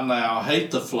cannot now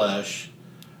hate the flesh,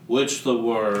 which the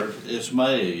Word is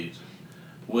made,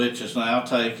 which is now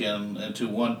taken into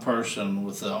one person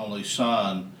with the only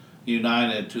Son,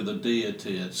 united to the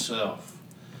deity itself.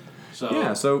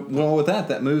 So with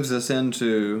that moves us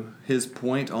into his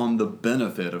point on the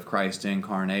benefit of Christ's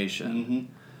incarnation.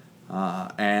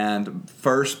 Mm-hmm. And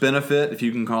first benefit, if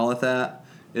you can call it that,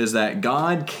 is that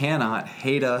God cannot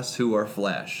hate us who are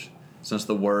flesh, since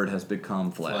the Word has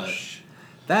become flesh.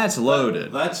 That's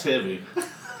loaded. That's heavy.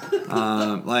 When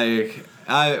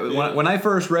I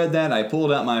first read that, I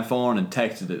pulled out my phone and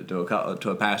texted it to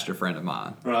a pastor friend of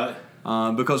mine. Right.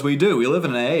 Because we live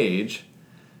in an age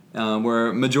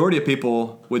where majority of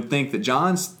people would think that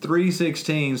John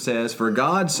 3:16 says, "For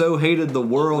God so hated the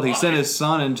world, He sent His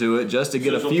Son into it just to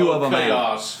get a few of them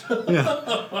chaos. out."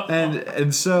 Yeah,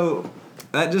 and so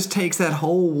that just takes that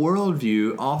whole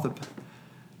worldview off the.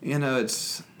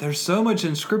 There's so much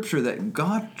in Scripture that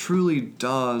God truly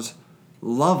does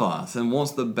love us and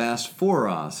wants the best for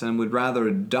us and would rather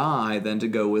die than to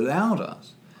go without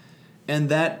us. And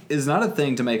that is not a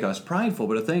thing to make us prideful,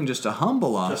 but a thing just to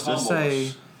humble us,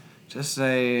 just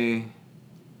say,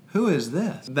 who is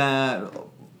this that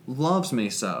loves me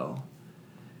so?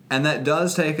 And that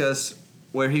does take us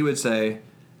where he would say,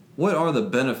 what are the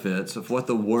benefits of what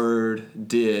the Word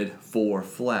did for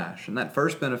flesh? And that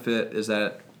first benefit is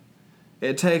that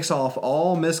it takes off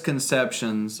all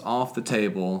misconceptions off the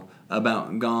table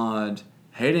about God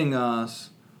hating us,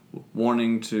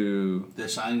 wanting to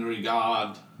this angry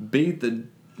God beat the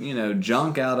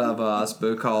junk out of us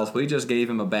because we just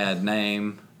gave him a bad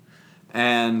name.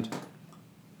 And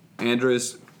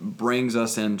Andrews brings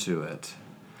us into it.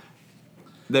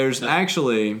 There's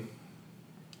actually,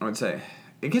 I would say,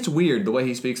 it gets weird the way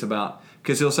he speaks about,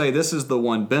 because he'll say this is the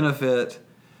one benefit,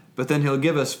 but then he'll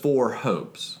give us 4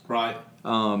 hopes. Right.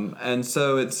 And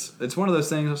so it's one of those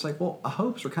things. It's like, well,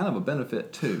 hopes are kind of a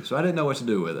benefit too. So I didn't know what to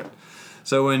do with it.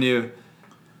 So when you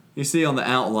see on the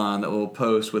outline that we'll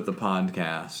post with the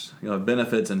podcast,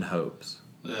 benefits and hopes.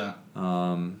 Yeah.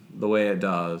 The way it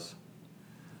does,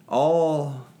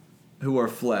 all who are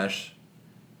flesh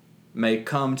may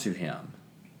come to him,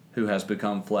 who has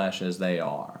become flesh as they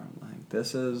are. Like,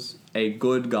 this is a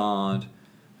good God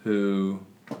who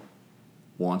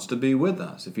wants to be with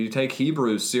us. If you take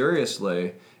Hebrews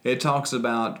seriously, it talks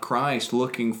about Christ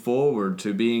looking forward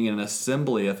to being an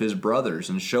assembly of his brothers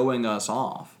and showing us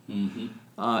off. Mm-hmm.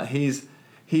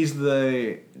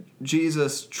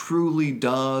 Jesus truly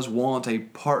does want a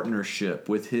partnership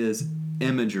with his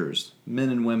imagers,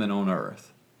 men and women on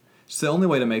earth. It's the only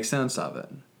way to make sense of it.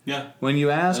 Yeah. When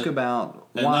you ask about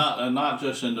why, and not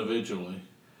just individually,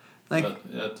 like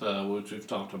which we've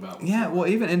talked about before. Yeah, well,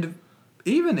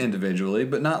 even individually,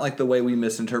 but not like the way we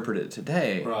misinterpret it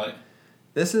today. Right.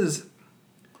 This is,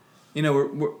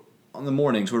 we're on the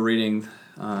mornings we're reading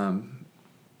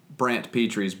Brant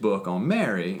Petrie's book on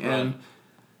Mary, and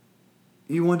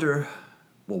you wonder,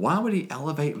 well, why would he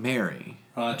elevate Mary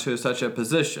to such a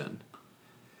position?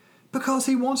 Because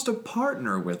he wants to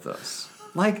partner with us.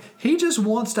 Like, he just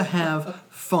wants to have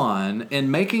fun in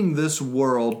making this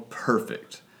world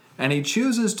perfect. And he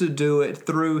chooses to do it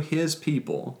through his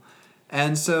people.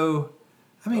 And so,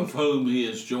 of whom he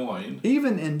is joined.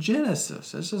 Even in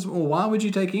Genesis, it says, well, why would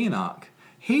you take Enoch?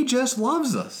 He just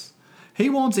loves us. He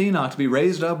wants Enoch to be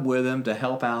raised up with him to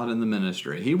help out in the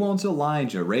ministry. He wants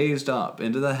Elijah raised up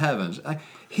into the heavens.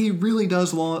 He really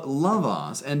does love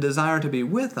us and desire to be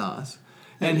with us.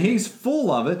 And he's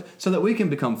full of it so that we can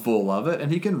become full of it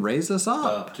and he can raise us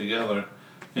up. Together.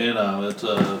 It's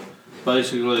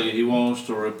basically he wants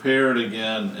to repair it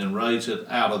again and raise it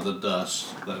out of the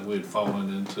dust that we'd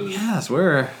fallen into. Yes,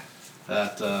 we're...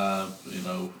 But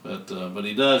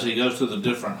he does. He goes through the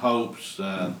different hopes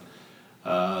and,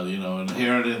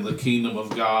 inheriting the kingdom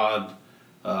of God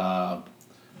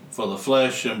for the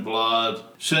flesh and blood.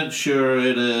 Since sure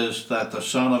it is that the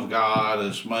Son of God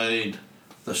is made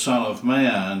the Son of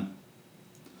Man,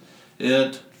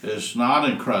 it is not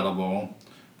incredible,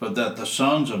 but that the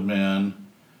sons of men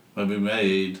may be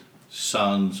made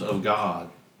sons of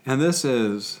God. And this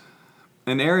is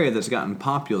an area that's gotten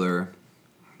popular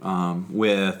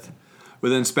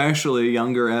within especially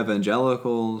younger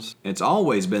evangelicals. It's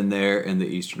always been there in the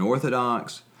Eastern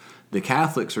Orthodox. The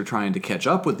Catholics are trying to catch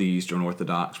up with the Eastern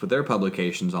Orthodox with their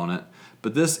publications on it.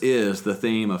 But this is the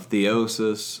theme of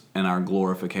theosis and our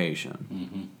glorification.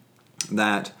 Mm-hmm.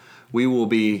 That we will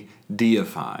be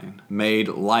deified, made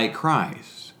like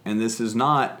Christ. And this is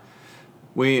not...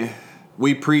 We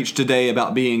preach today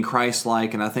about being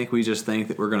Christ-like, and I think we just think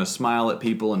that we're going to smile at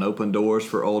people and open doors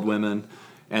for old women,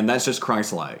 and that's just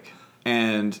Christ-like.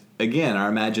 And again, our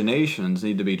imaginations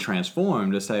need to be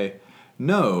transformed to say,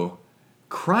 no,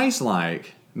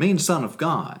 Christ-like means Son of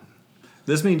God.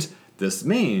 This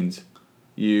means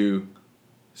you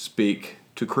speak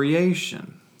to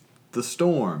creation, the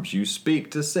storms. You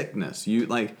speak to sickness. You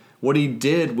like what he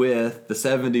did with the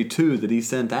 72 that he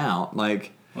sent out.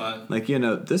 Right.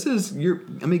 This is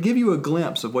give you a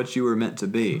glimpse of what you were meant to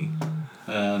be.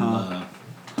 And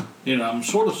I'm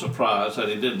sort of surprised that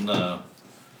he didn't.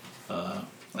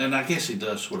 And I guess he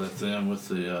does sort of then with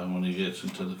the when he gets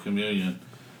into the communion,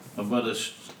 but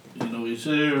it's he's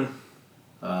there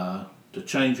to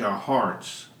change our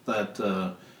hearts, that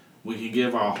we can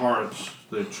give our hearts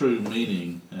their true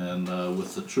meaning and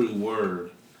with the true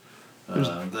word,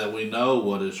 that we know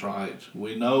what is right,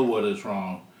 we know what is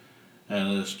wrong,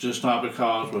 and it's just not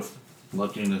because we're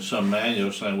looking at some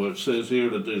manual saying, well, it says here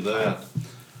to do that.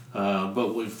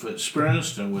 But we've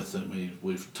experienced him with him.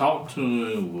 We've talked to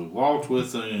him. We've walked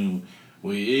with him.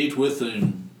 We eat with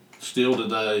him still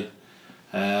today,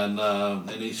 and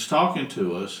he's talking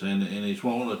to us, and he's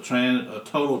wanting a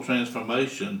total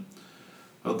transformation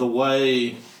of the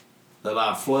way that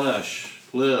our flesh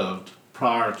lived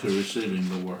prior to receiving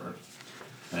the word,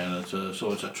 and it's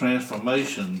a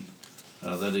transformation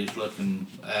that he's looking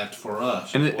at for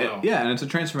us and as well. And it's a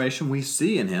transformation we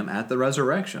see in him at the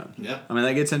resurrection. Yeah.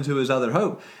 That gets into his other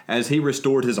hope. As he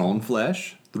restored his own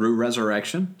flesh through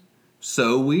resurrection,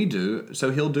 so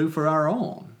he'll do for our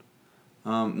own.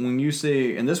 When you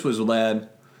see, and this was led,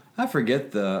 I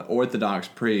forget the Orthodox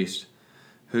priest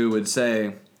who would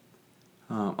say,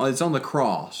 it's on the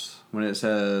cross when it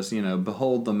says,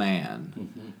 behold the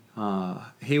man.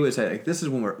 Mm-hmm. He would say, this is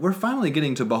when we're finally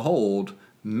getting to behold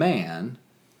man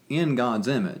in God's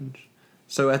image.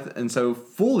 So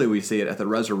fully we see it at the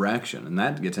resurrection, and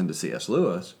that gets into C.S.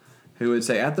 Lewis, who would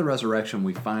say at the resurrection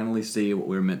we finally see what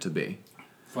we're meant to be.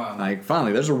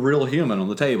 Finally, there's a real human on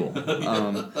the table,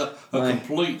 a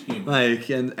complete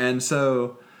human. And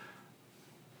so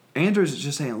Andrew's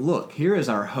just saying, look, here is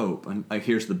our hope, and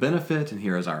here's the benefit, and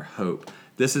here is our hope.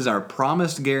 This is our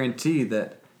promised guarantee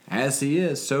that as he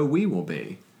is, so we will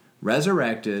be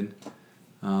resurrected.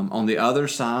 On the other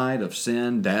side of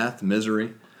sin, death,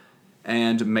 misery,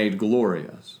 and made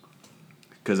glorious.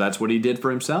 Because that's what he did for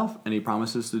himself, and he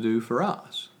promises to do for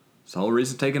us. It's the whole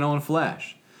reason taking on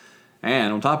flesh.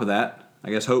 And on top of that, I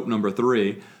guess hope number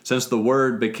 3, since the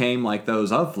Word became like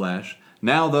those of flesh,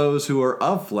 now those who are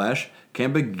of flesh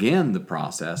can begin the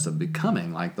process of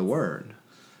becoming like the Word.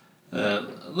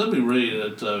 Let me read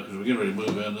it, because we're getting ready to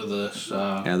move into this.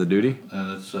 The duty?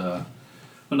 And it's,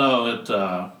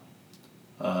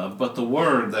 but the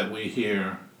word that we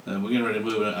hear, and we're getting ready to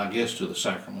move, I guess, to the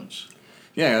sacraments.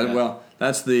 Yeah, well,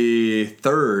 that's the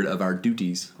third of our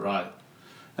duties. Right.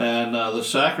 And the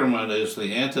sacrament is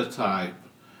the antitype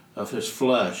of his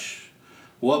flesh.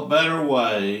 What better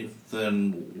way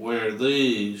than where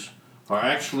these are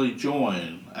actually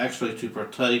joined, actually to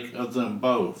partake of them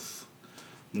both?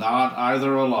 Not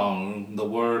either alone, the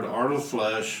word or the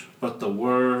flesh, but the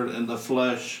word and the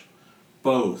flesh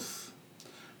both.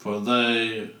 For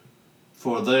there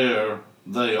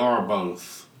they are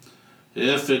both.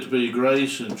 If it be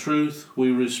grace and truth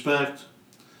we respect,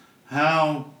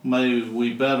 how may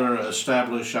we better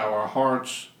establish our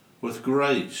hearts with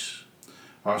grace,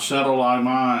 or settle our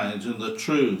minds in the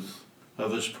truth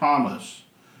of his promise,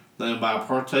 than by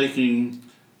partaking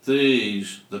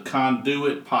these, the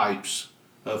conduit pipes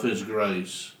of his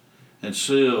grace, and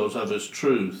seals of his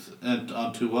truth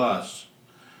unto us.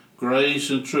 Grace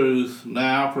and truth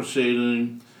now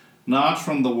proceeding not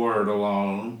from the word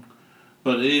alone,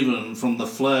 but even from the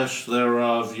flesh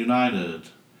thereof united,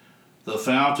 the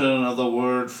fountain of the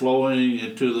word flowing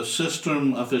into the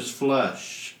cistern of his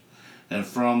flesh, and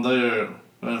from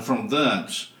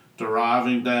thence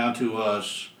deriving down to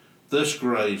us this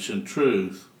grace and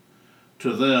truth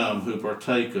to them who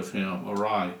partake of him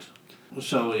aright.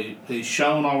 So he's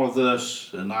shown all of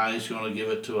this, and now he's going to give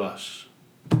it to us.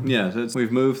 Yes,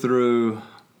 we've moved through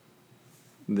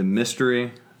the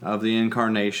mystery of the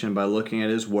incarnation by looking at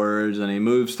his words, and he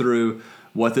moves through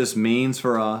what this means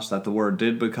for us, that the Word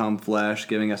did become flesh,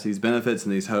 giving us these benefits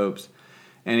and these hopes,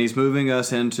 and he's moving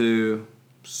us into,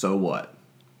 so what?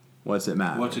 What's it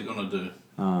matter? What's it going to do?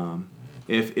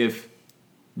 If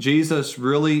Jesus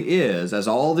really is, as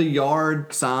all the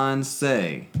yard signs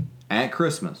say, at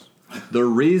Christmas, the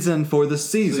reason for the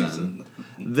season,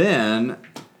 then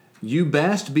you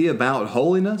best be about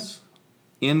holiness,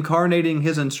 incarnating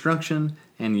his instruction,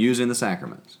 and using the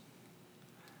sacraments.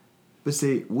 But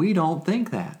see, we don't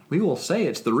think that. We will say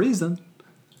it's the reason.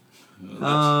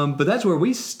 But that's where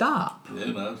we stop.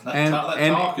 You know, that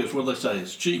talk is what they say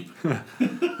it's cheap.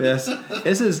 Yes.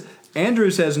 This is, Andrew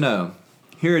says no.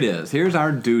 Here it is. Here's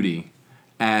our duty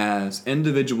as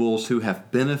individuals who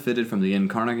have benefited from the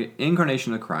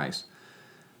incarnation of Christ.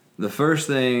 The first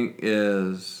thing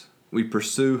is we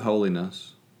pursue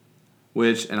holiness,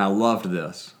 which, and I loved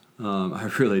this.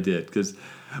 I really did, because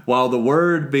while the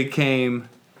Word became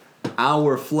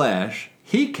our flesh,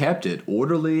 he kept it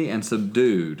orderly and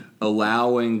subdued,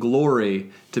 allowing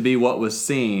glory to be what was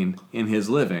seen in his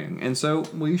living. And so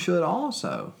we should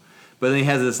also. But then he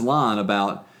has this line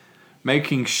about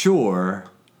making sure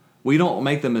we don't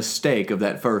make the mistake of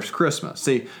that first Christmas.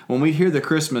 See, when we hear the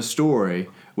Christmas story,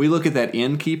 we look at that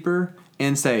innkeeper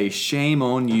and say, shame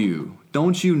on you.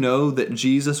 Don't you know that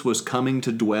Jesus was coming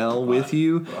to dwell with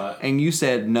you? Right. And you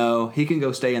said, no, he can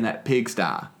go stay in that pigsty.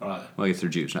 Right. Well, I guess they're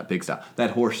Jews, not pigsty.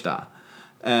 That horse sty.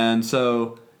 And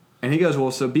he goes,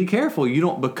 well, so be careful. You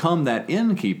don't become that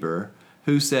innkeeper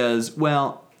who says,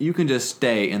 well, you can just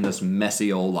stay in this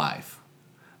messy old life.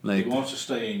 He wants to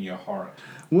stay in your heart.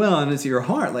 Well, and it's your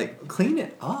heart. Like, clean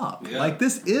it up. Yeah. Like,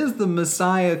 this is the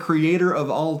Messiah, creator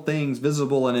of all things,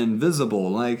 visible and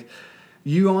invisible. Like,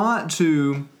 you ought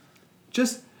to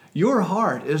just, your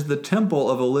heart is the temple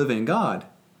of a living God.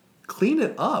 Clean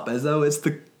it up as though it's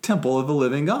the temple of a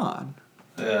living God.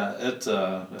 Yeah, it's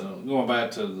going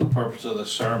back to the purpose of the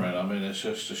sermon. I mean, it's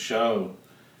just to show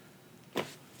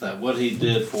that what he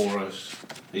did for us,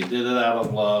 he did it out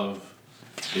of love.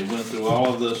 He went through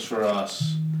all of this for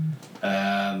us,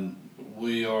 and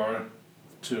we are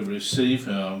to receive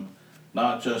him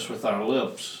not just with our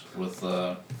lips, with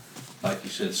like you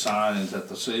said, signs at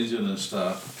the season and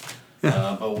stuff,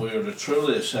 but we are to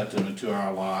truly accept him into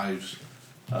our lives,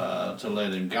 to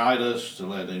let him guide us, to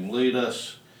let him lead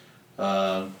us,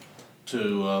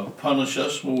 to punish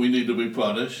us when we need to be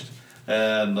punished,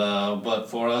 and but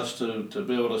for us to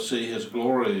be able to see his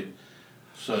glory.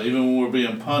 So even when we're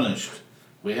being punished,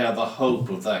 we have the hope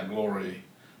of that glory.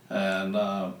 And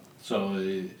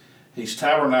so he's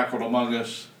tabernacled among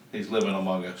us. He's living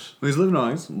among us. He's living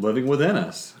among us, living within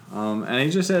us. And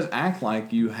he just says, act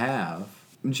like you have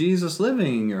Jesus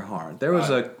living in your heart. There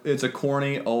was it's a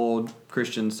corny old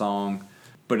Christian song,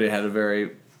 but it had a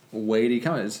very weighty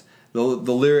comment. The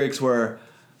lyrics were,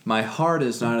 my heart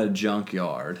is not a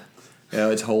junkyard.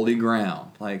 It's holy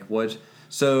ground. Like what?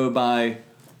 So by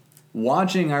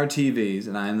watching our TVs,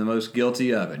 and I am the most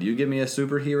guilty of it. You give me a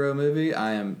superhero movie,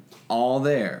 I am all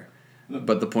there.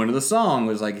 But the point of the song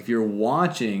was like, if you're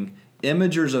watching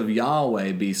imagers of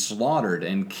Yahweh be slaughtered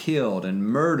and killed and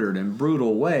murdered in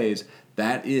brutal ways,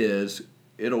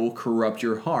 it'll corrupt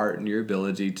your heart and your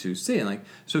ability to sin. Like,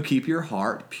 so keep your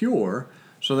heart pure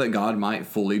so that God might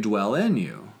fully dwell in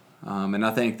you. And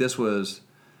I think this was,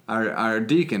 our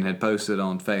deacon had posted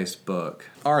on Facebook.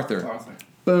 Arthur.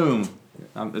 Boom.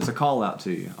 It's a call out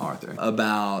to you, Arthur,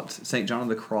 about St. John of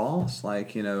the Cross.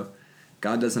 Like,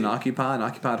 God doesn't occupy an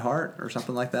occupied heart or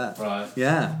something like that. Right.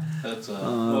 Yeah. That's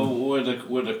we're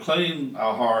to clean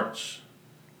our hearts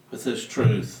with his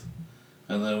truth,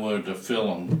 and then we're to fill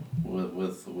them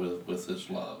with his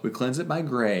love. We cleanse it by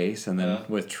grace, and then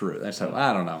with truth. That's how,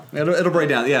 I don't know. It'll break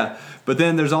down. Yeah. But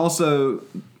then there's also,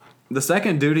 the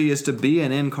second duty is to be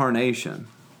an incarnation.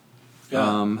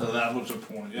 Yeah. That was the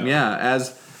point. Yeah. Yeah.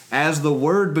 As the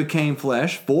Word became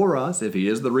flesh for us, if he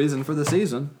is the reason for the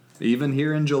season, even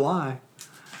here in July,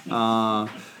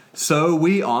 So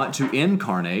we ought to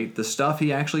incarnate the stuff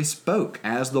he actually spoke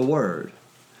as the Word.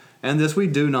 And this we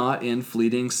do not in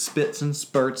fleeting spits and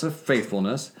spurts of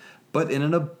faithfulness, but in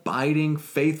an abiding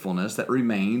faithfulness that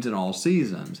remains in all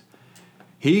seasons.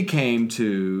 He came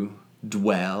to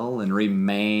dwell and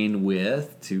remain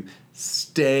with, to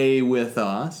stay with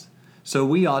us. So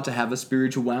we ought to have a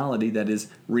spirituality that is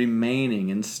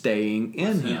remaining and staying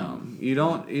in him. You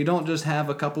don't just have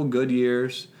a couple good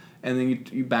years and then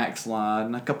you backslide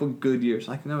and a couple good years.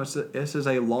 Like, no, this is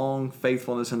a long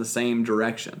faithfulness in the same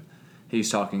direction he's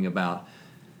talking about.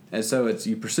 And so it's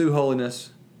you pursue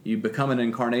holiness, you become an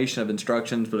incarnation of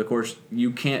instructions, but of course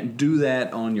you can't do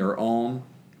that on your own.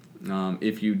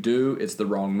 If you do, it's the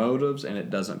wrong motives and it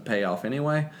doesn't pay off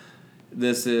anyway. And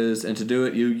to do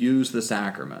it, you use the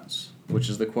sacraments, which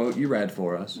is the quote you read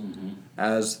for us.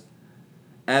 Mm-hmm.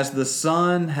 As the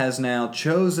Son has now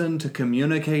chosen to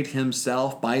communicate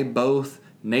himself by both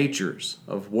natures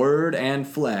of word and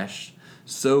flesh,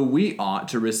 so we ought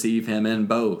to receive him in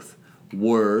both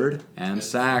word and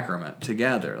sacrament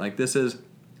together. Like this is,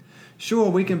 sure,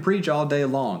 we can preach all day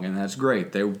long, and that's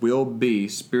great. There will be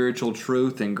spiritual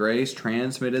truth and grace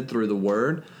transmitted through the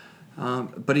word,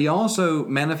 but he also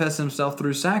manifests himself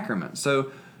through sacrament.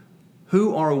 So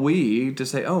who are we to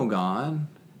say, oh God,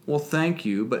 well thank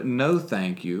you, but no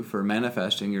thank you for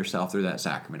manifesting yourself through that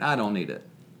sacrament. I don't need it.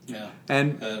 Yeah.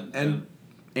 And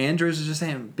Andrews is just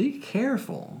saying, be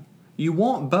careful. You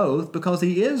want both because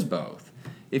he is both.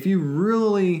 If you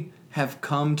really have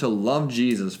come to love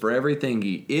Jesus for everything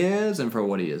he is and for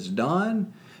what he has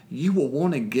done, you will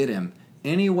want to get him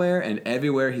anywhere and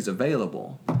everywhere he's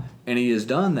available. And he has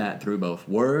done that through both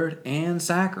word and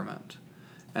sacrament.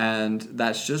 And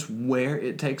that's just where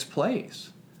it takes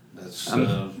place. That's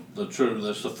the truth.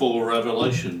 That's the full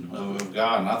revelation of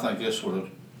God. And I think that's sort of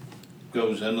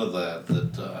goes into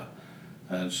that.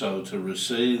 And so to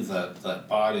receive that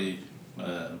body,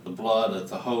 the blood at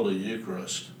the Holy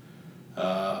Eucharist,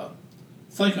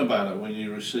 think about it when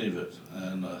you receive it,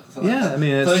 and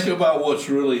think about what's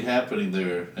really happening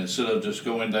there instead of just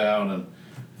going down and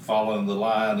following the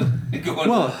line and going.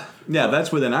 Well,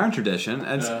 that's within our tradition.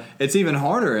 It's even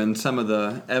harder in some of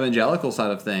the evangelical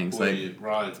side of things. Where you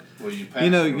pass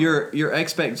your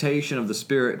expectation of the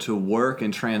Spirit to work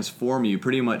and transform you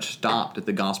pretty much stopped at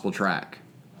the gospel track.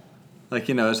 Like,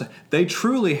 they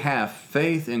truly have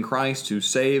faith in Christ to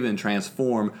save and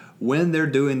transform when they're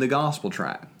doing the gospel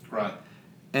track. Right.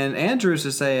 And Andrews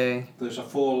is saying, there's a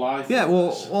full life. Yeah,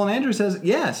 and Andrews says,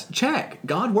 yes, check.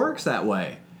 God works that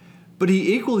way. But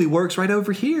he equally works right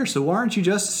over here, so why aren't you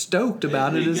just stoked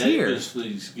about it as here? He gave us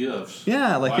these gifts.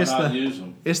 Yeah, like why not use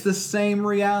them? It's the same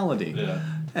reality. Yeah.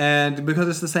 And because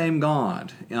it's the same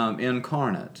God,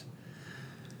 incarnate.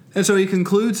 And so he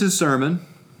concludes his sermon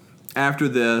after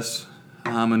this.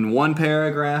 In one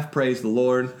paragraph, praise the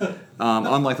Lord.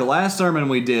 Unlike the last sermon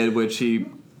we did, which he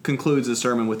concludes his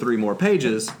sermon with 3 more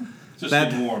pages. Just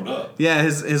getting warmed up. Yeah,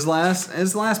 his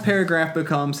last paragraph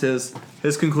becomes his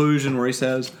conclusion, where he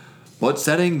says, "But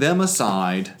setting them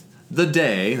aside, the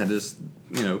day," that is,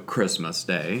 Christmas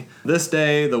Day, "this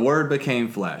day the Word became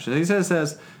flesh." And he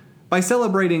says, by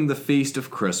celebrating the feast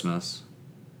of Christmas,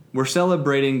 we're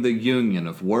celebrating the union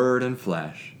of Word and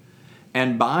flesh.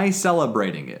 And by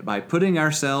celebrating it, by putting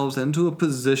ourselves into a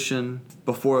position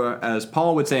before, as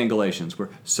Paul would say in Galatians, we're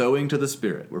sowing to the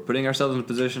Spirit. We're putting ourselves in a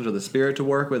position for the Spirit to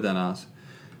work within us.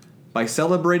 By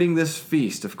celebrating this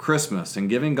feast of Christmas and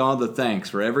giving God the thanks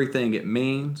for everything it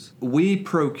means, we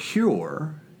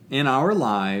procure in our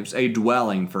lives a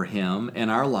dwelling for Him in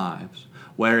our lives,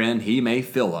 wherein He may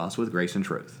fill us with grace and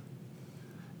truth.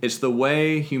 It's the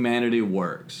way humanity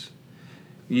works.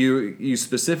 You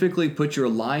specifically put your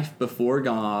life before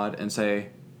God and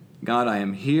say, God, I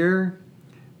am here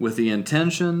with the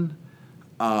intention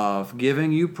of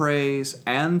giving you praise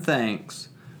and thanks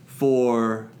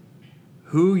for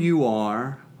who you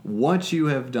are, what you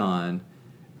have done,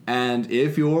 and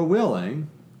if you're willing,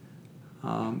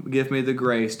 give me the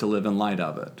grace to live in light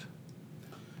of it.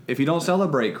 If you don't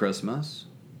celebrate Christmas,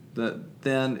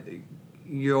 then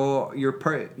you're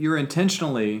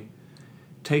intentionally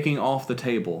taking off the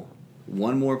table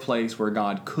one more place where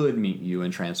God could meet you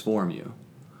and transform you.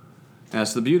 And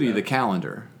that's the beauty of the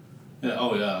calendar. Yeah.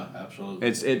 Oh, yeah, absolutely.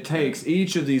 It takes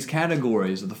each of these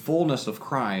categories of the fullness of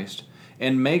Christ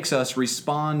and makes us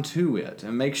respond to it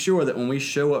and make sure that when we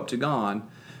show up to God,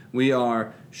 we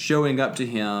are showing up to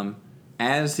Him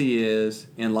as He is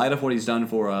in light of what He's done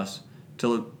for us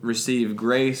to receive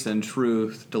grace and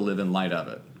truth to live in light of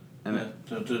it. And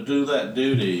to do that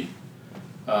duty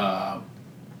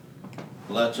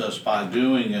lets us, by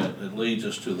doing it, it leads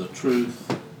us to the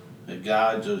truth. It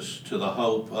guides us to the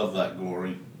hope of that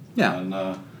glory. Yeah.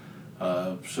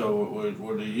 And so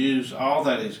we're to use all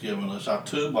that He's given us. Our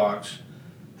toolbox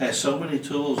has so many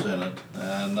tools in it,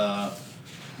 and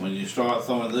when you start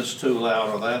throwing this tool out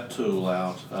or that tool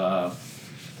out,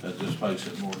 it just makes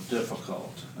it more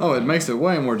difficult. Oh, it makes it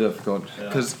way more difficult. Yeah.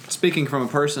 Because speaking from a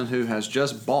person who has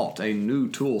just bought a new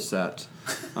tool set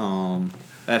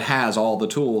that has all the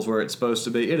tools where it's supposed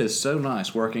to be, it is so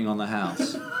nice working on the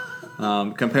house.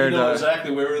 Compared You know to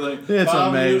exactly where everything. It's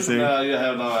 5 years from amazing. now, you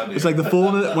have no idea. it's like the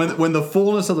fullness when the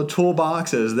fullness of the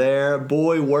toolbox is there,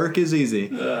 boy, work is easy.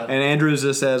 Yeah. And Andrews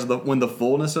just says when the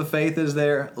fullness of faith is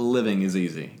there, living is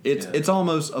easy. It's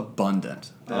almost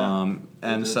abundant. Yeah.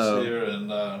 And It's so here,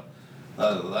 and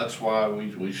that's why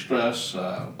we stress,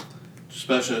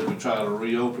 especially as we try to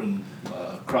reopen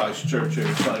Christ Church here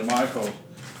at St. Michael,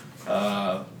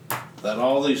 that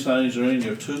all these things are in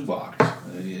your toolbox.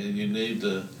 You need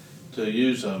to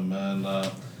use them, and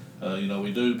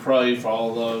we do pray for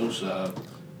all those.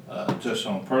 Just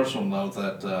on a personal note,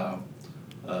 that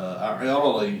our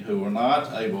elderly who are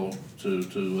not able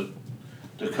to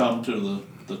come to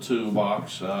the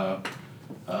toolbox,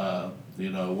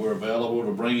 we're available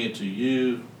to bring it to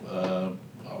you. All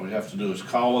we have to do is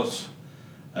call us,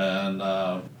 and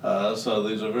so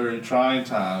these are very trying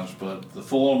times. But the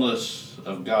fullness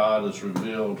of God is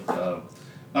revealed.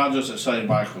 Not just at St.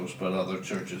 Michael's, but other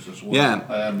churches as well.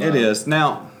 yeah, And, it is.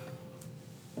 Now,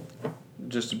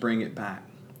 just to bring it back,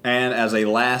 and as a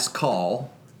last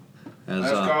call,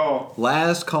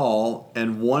 last call,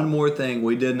 and one more thing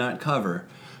we did not cover,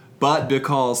 but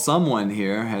because someone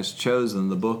here has chosen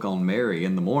the book on Mary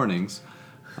in the mornings,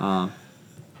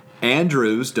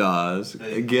 Andrews does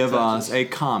give us a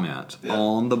comment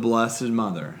on the Blessed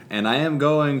Mother, and I am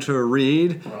going to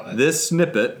read this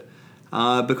snippet.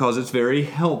 Because it's very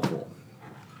helpful.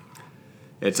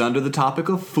 It's under the topic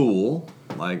of fool,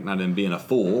 like not in being a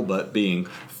fool, but being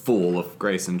full of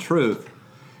grace and truth.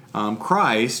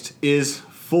 Christ is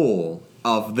full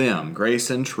of them, grace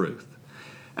and truth,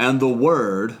 and the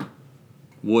word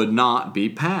would not be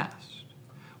passed.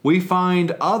 We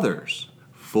find others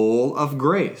full of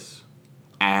grace,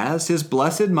 as his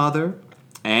Blessed Mother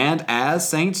and as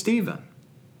Saint Stephen.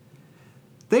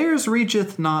 Theirs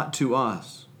reacheth not to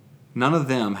us. None of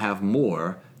them have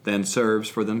more than serves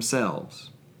for themselves.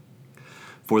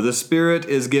 For the Spirit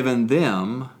is given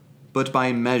them, but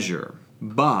by measure.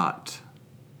 But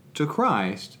to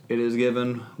Christ it is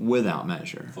given without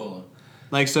measure. Full.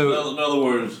 Like so. In other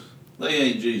words, they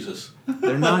ain't Jesus.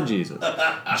 They're not Jesus.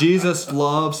 Jesus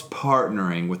loves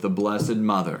partnering with the Blessed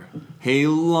Mother. He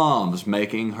loves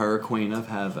making her Queen of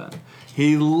Heaven.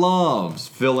 He loves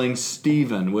filling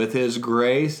Stephen with his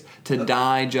grace to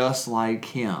die just like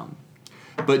him.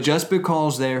 But just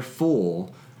because they're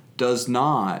full does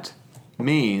not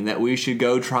mean that we should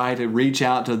go try to reach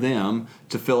out to them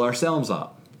to fill ourselves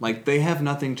up. Like they have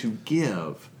nothing to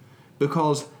give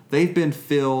because they've been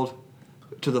filled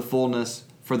to the fullness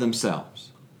for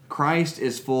themselves. Christ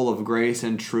is full of grace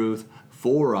and truth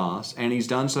for us, and he's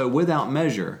done so without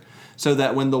measure, so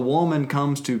that when the woman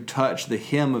comes to touch the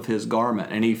hem of his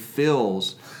garment and he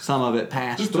feels some of it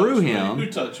pass through him, Who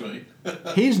touched me?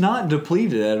 he's not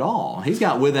depleted at all. He's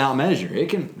got without measure. He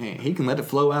can let it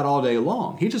flow out all day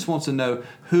long. He just wants to know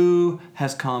who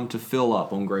has come to fill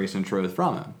up on grace and truth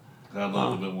from him. I'd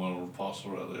love to have been one of the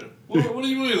apostles right there. What do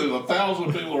you mean? There's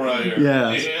 1,000 people right here.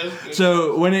 Yes.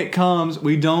 So when it comes,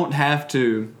 we don't have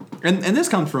to, and this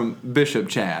comes from Bishop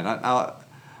Chad.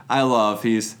 I love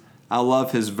his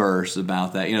verse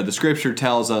about that. The Scripture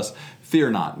tells us,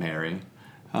 "Fear not, Mary,"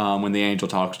 when the angel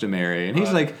talks to Mary, and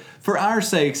he's like, for our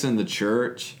sakes in the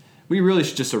church, we really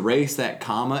should just erase that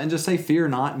comma and just say, "Fear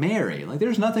not, Mary." Like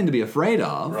there's nothing to be afraid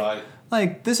of. Right.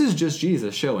 Like this is just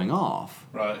Jesus showing off.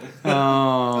 Right.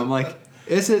 Like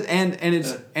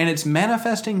it's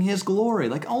manifesting his glory.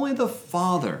 Like only the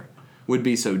Father would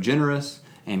be so generous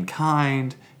and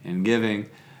kind and giving.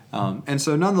 And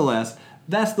so nonetheless,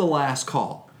 that's the last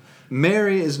call.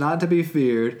 Mary is not to be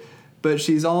feared, but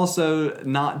she's also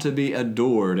not to be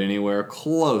adored anywhere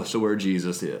close to where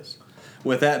Jesus is.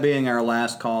 With that being our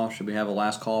last call, should we have a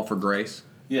last call for grace?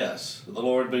 Yes. The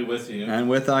Lord be with you. And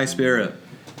with thy spirit.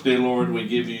 Dear Lord, we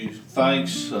give you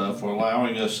thanks for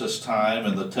allowing us this time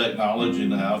and the technology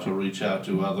now to reach out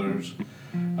to others.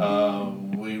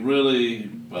 We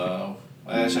really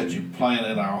ask that you plant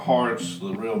in our hearts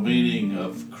the real meaning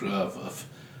of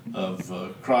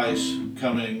Christ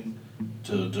coming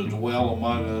to dwell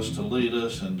among us, to lead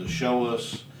us and to show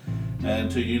us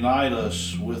and to unite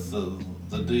us with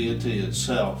the deity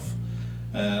itself.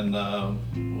 And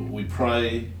we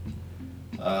pray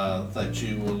that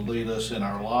you will lead us in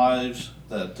our lives,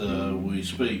 that we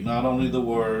speak not only the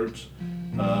words,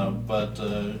 but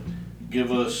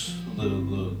give us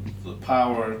the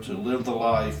power to live the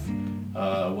life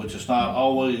which is not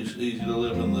always easy to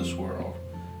live in this world.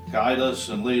 Guide us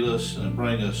and lead us and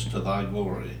bring us to thy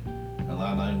glory. In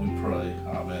thy name we pray.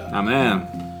 Amen.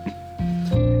 Amen.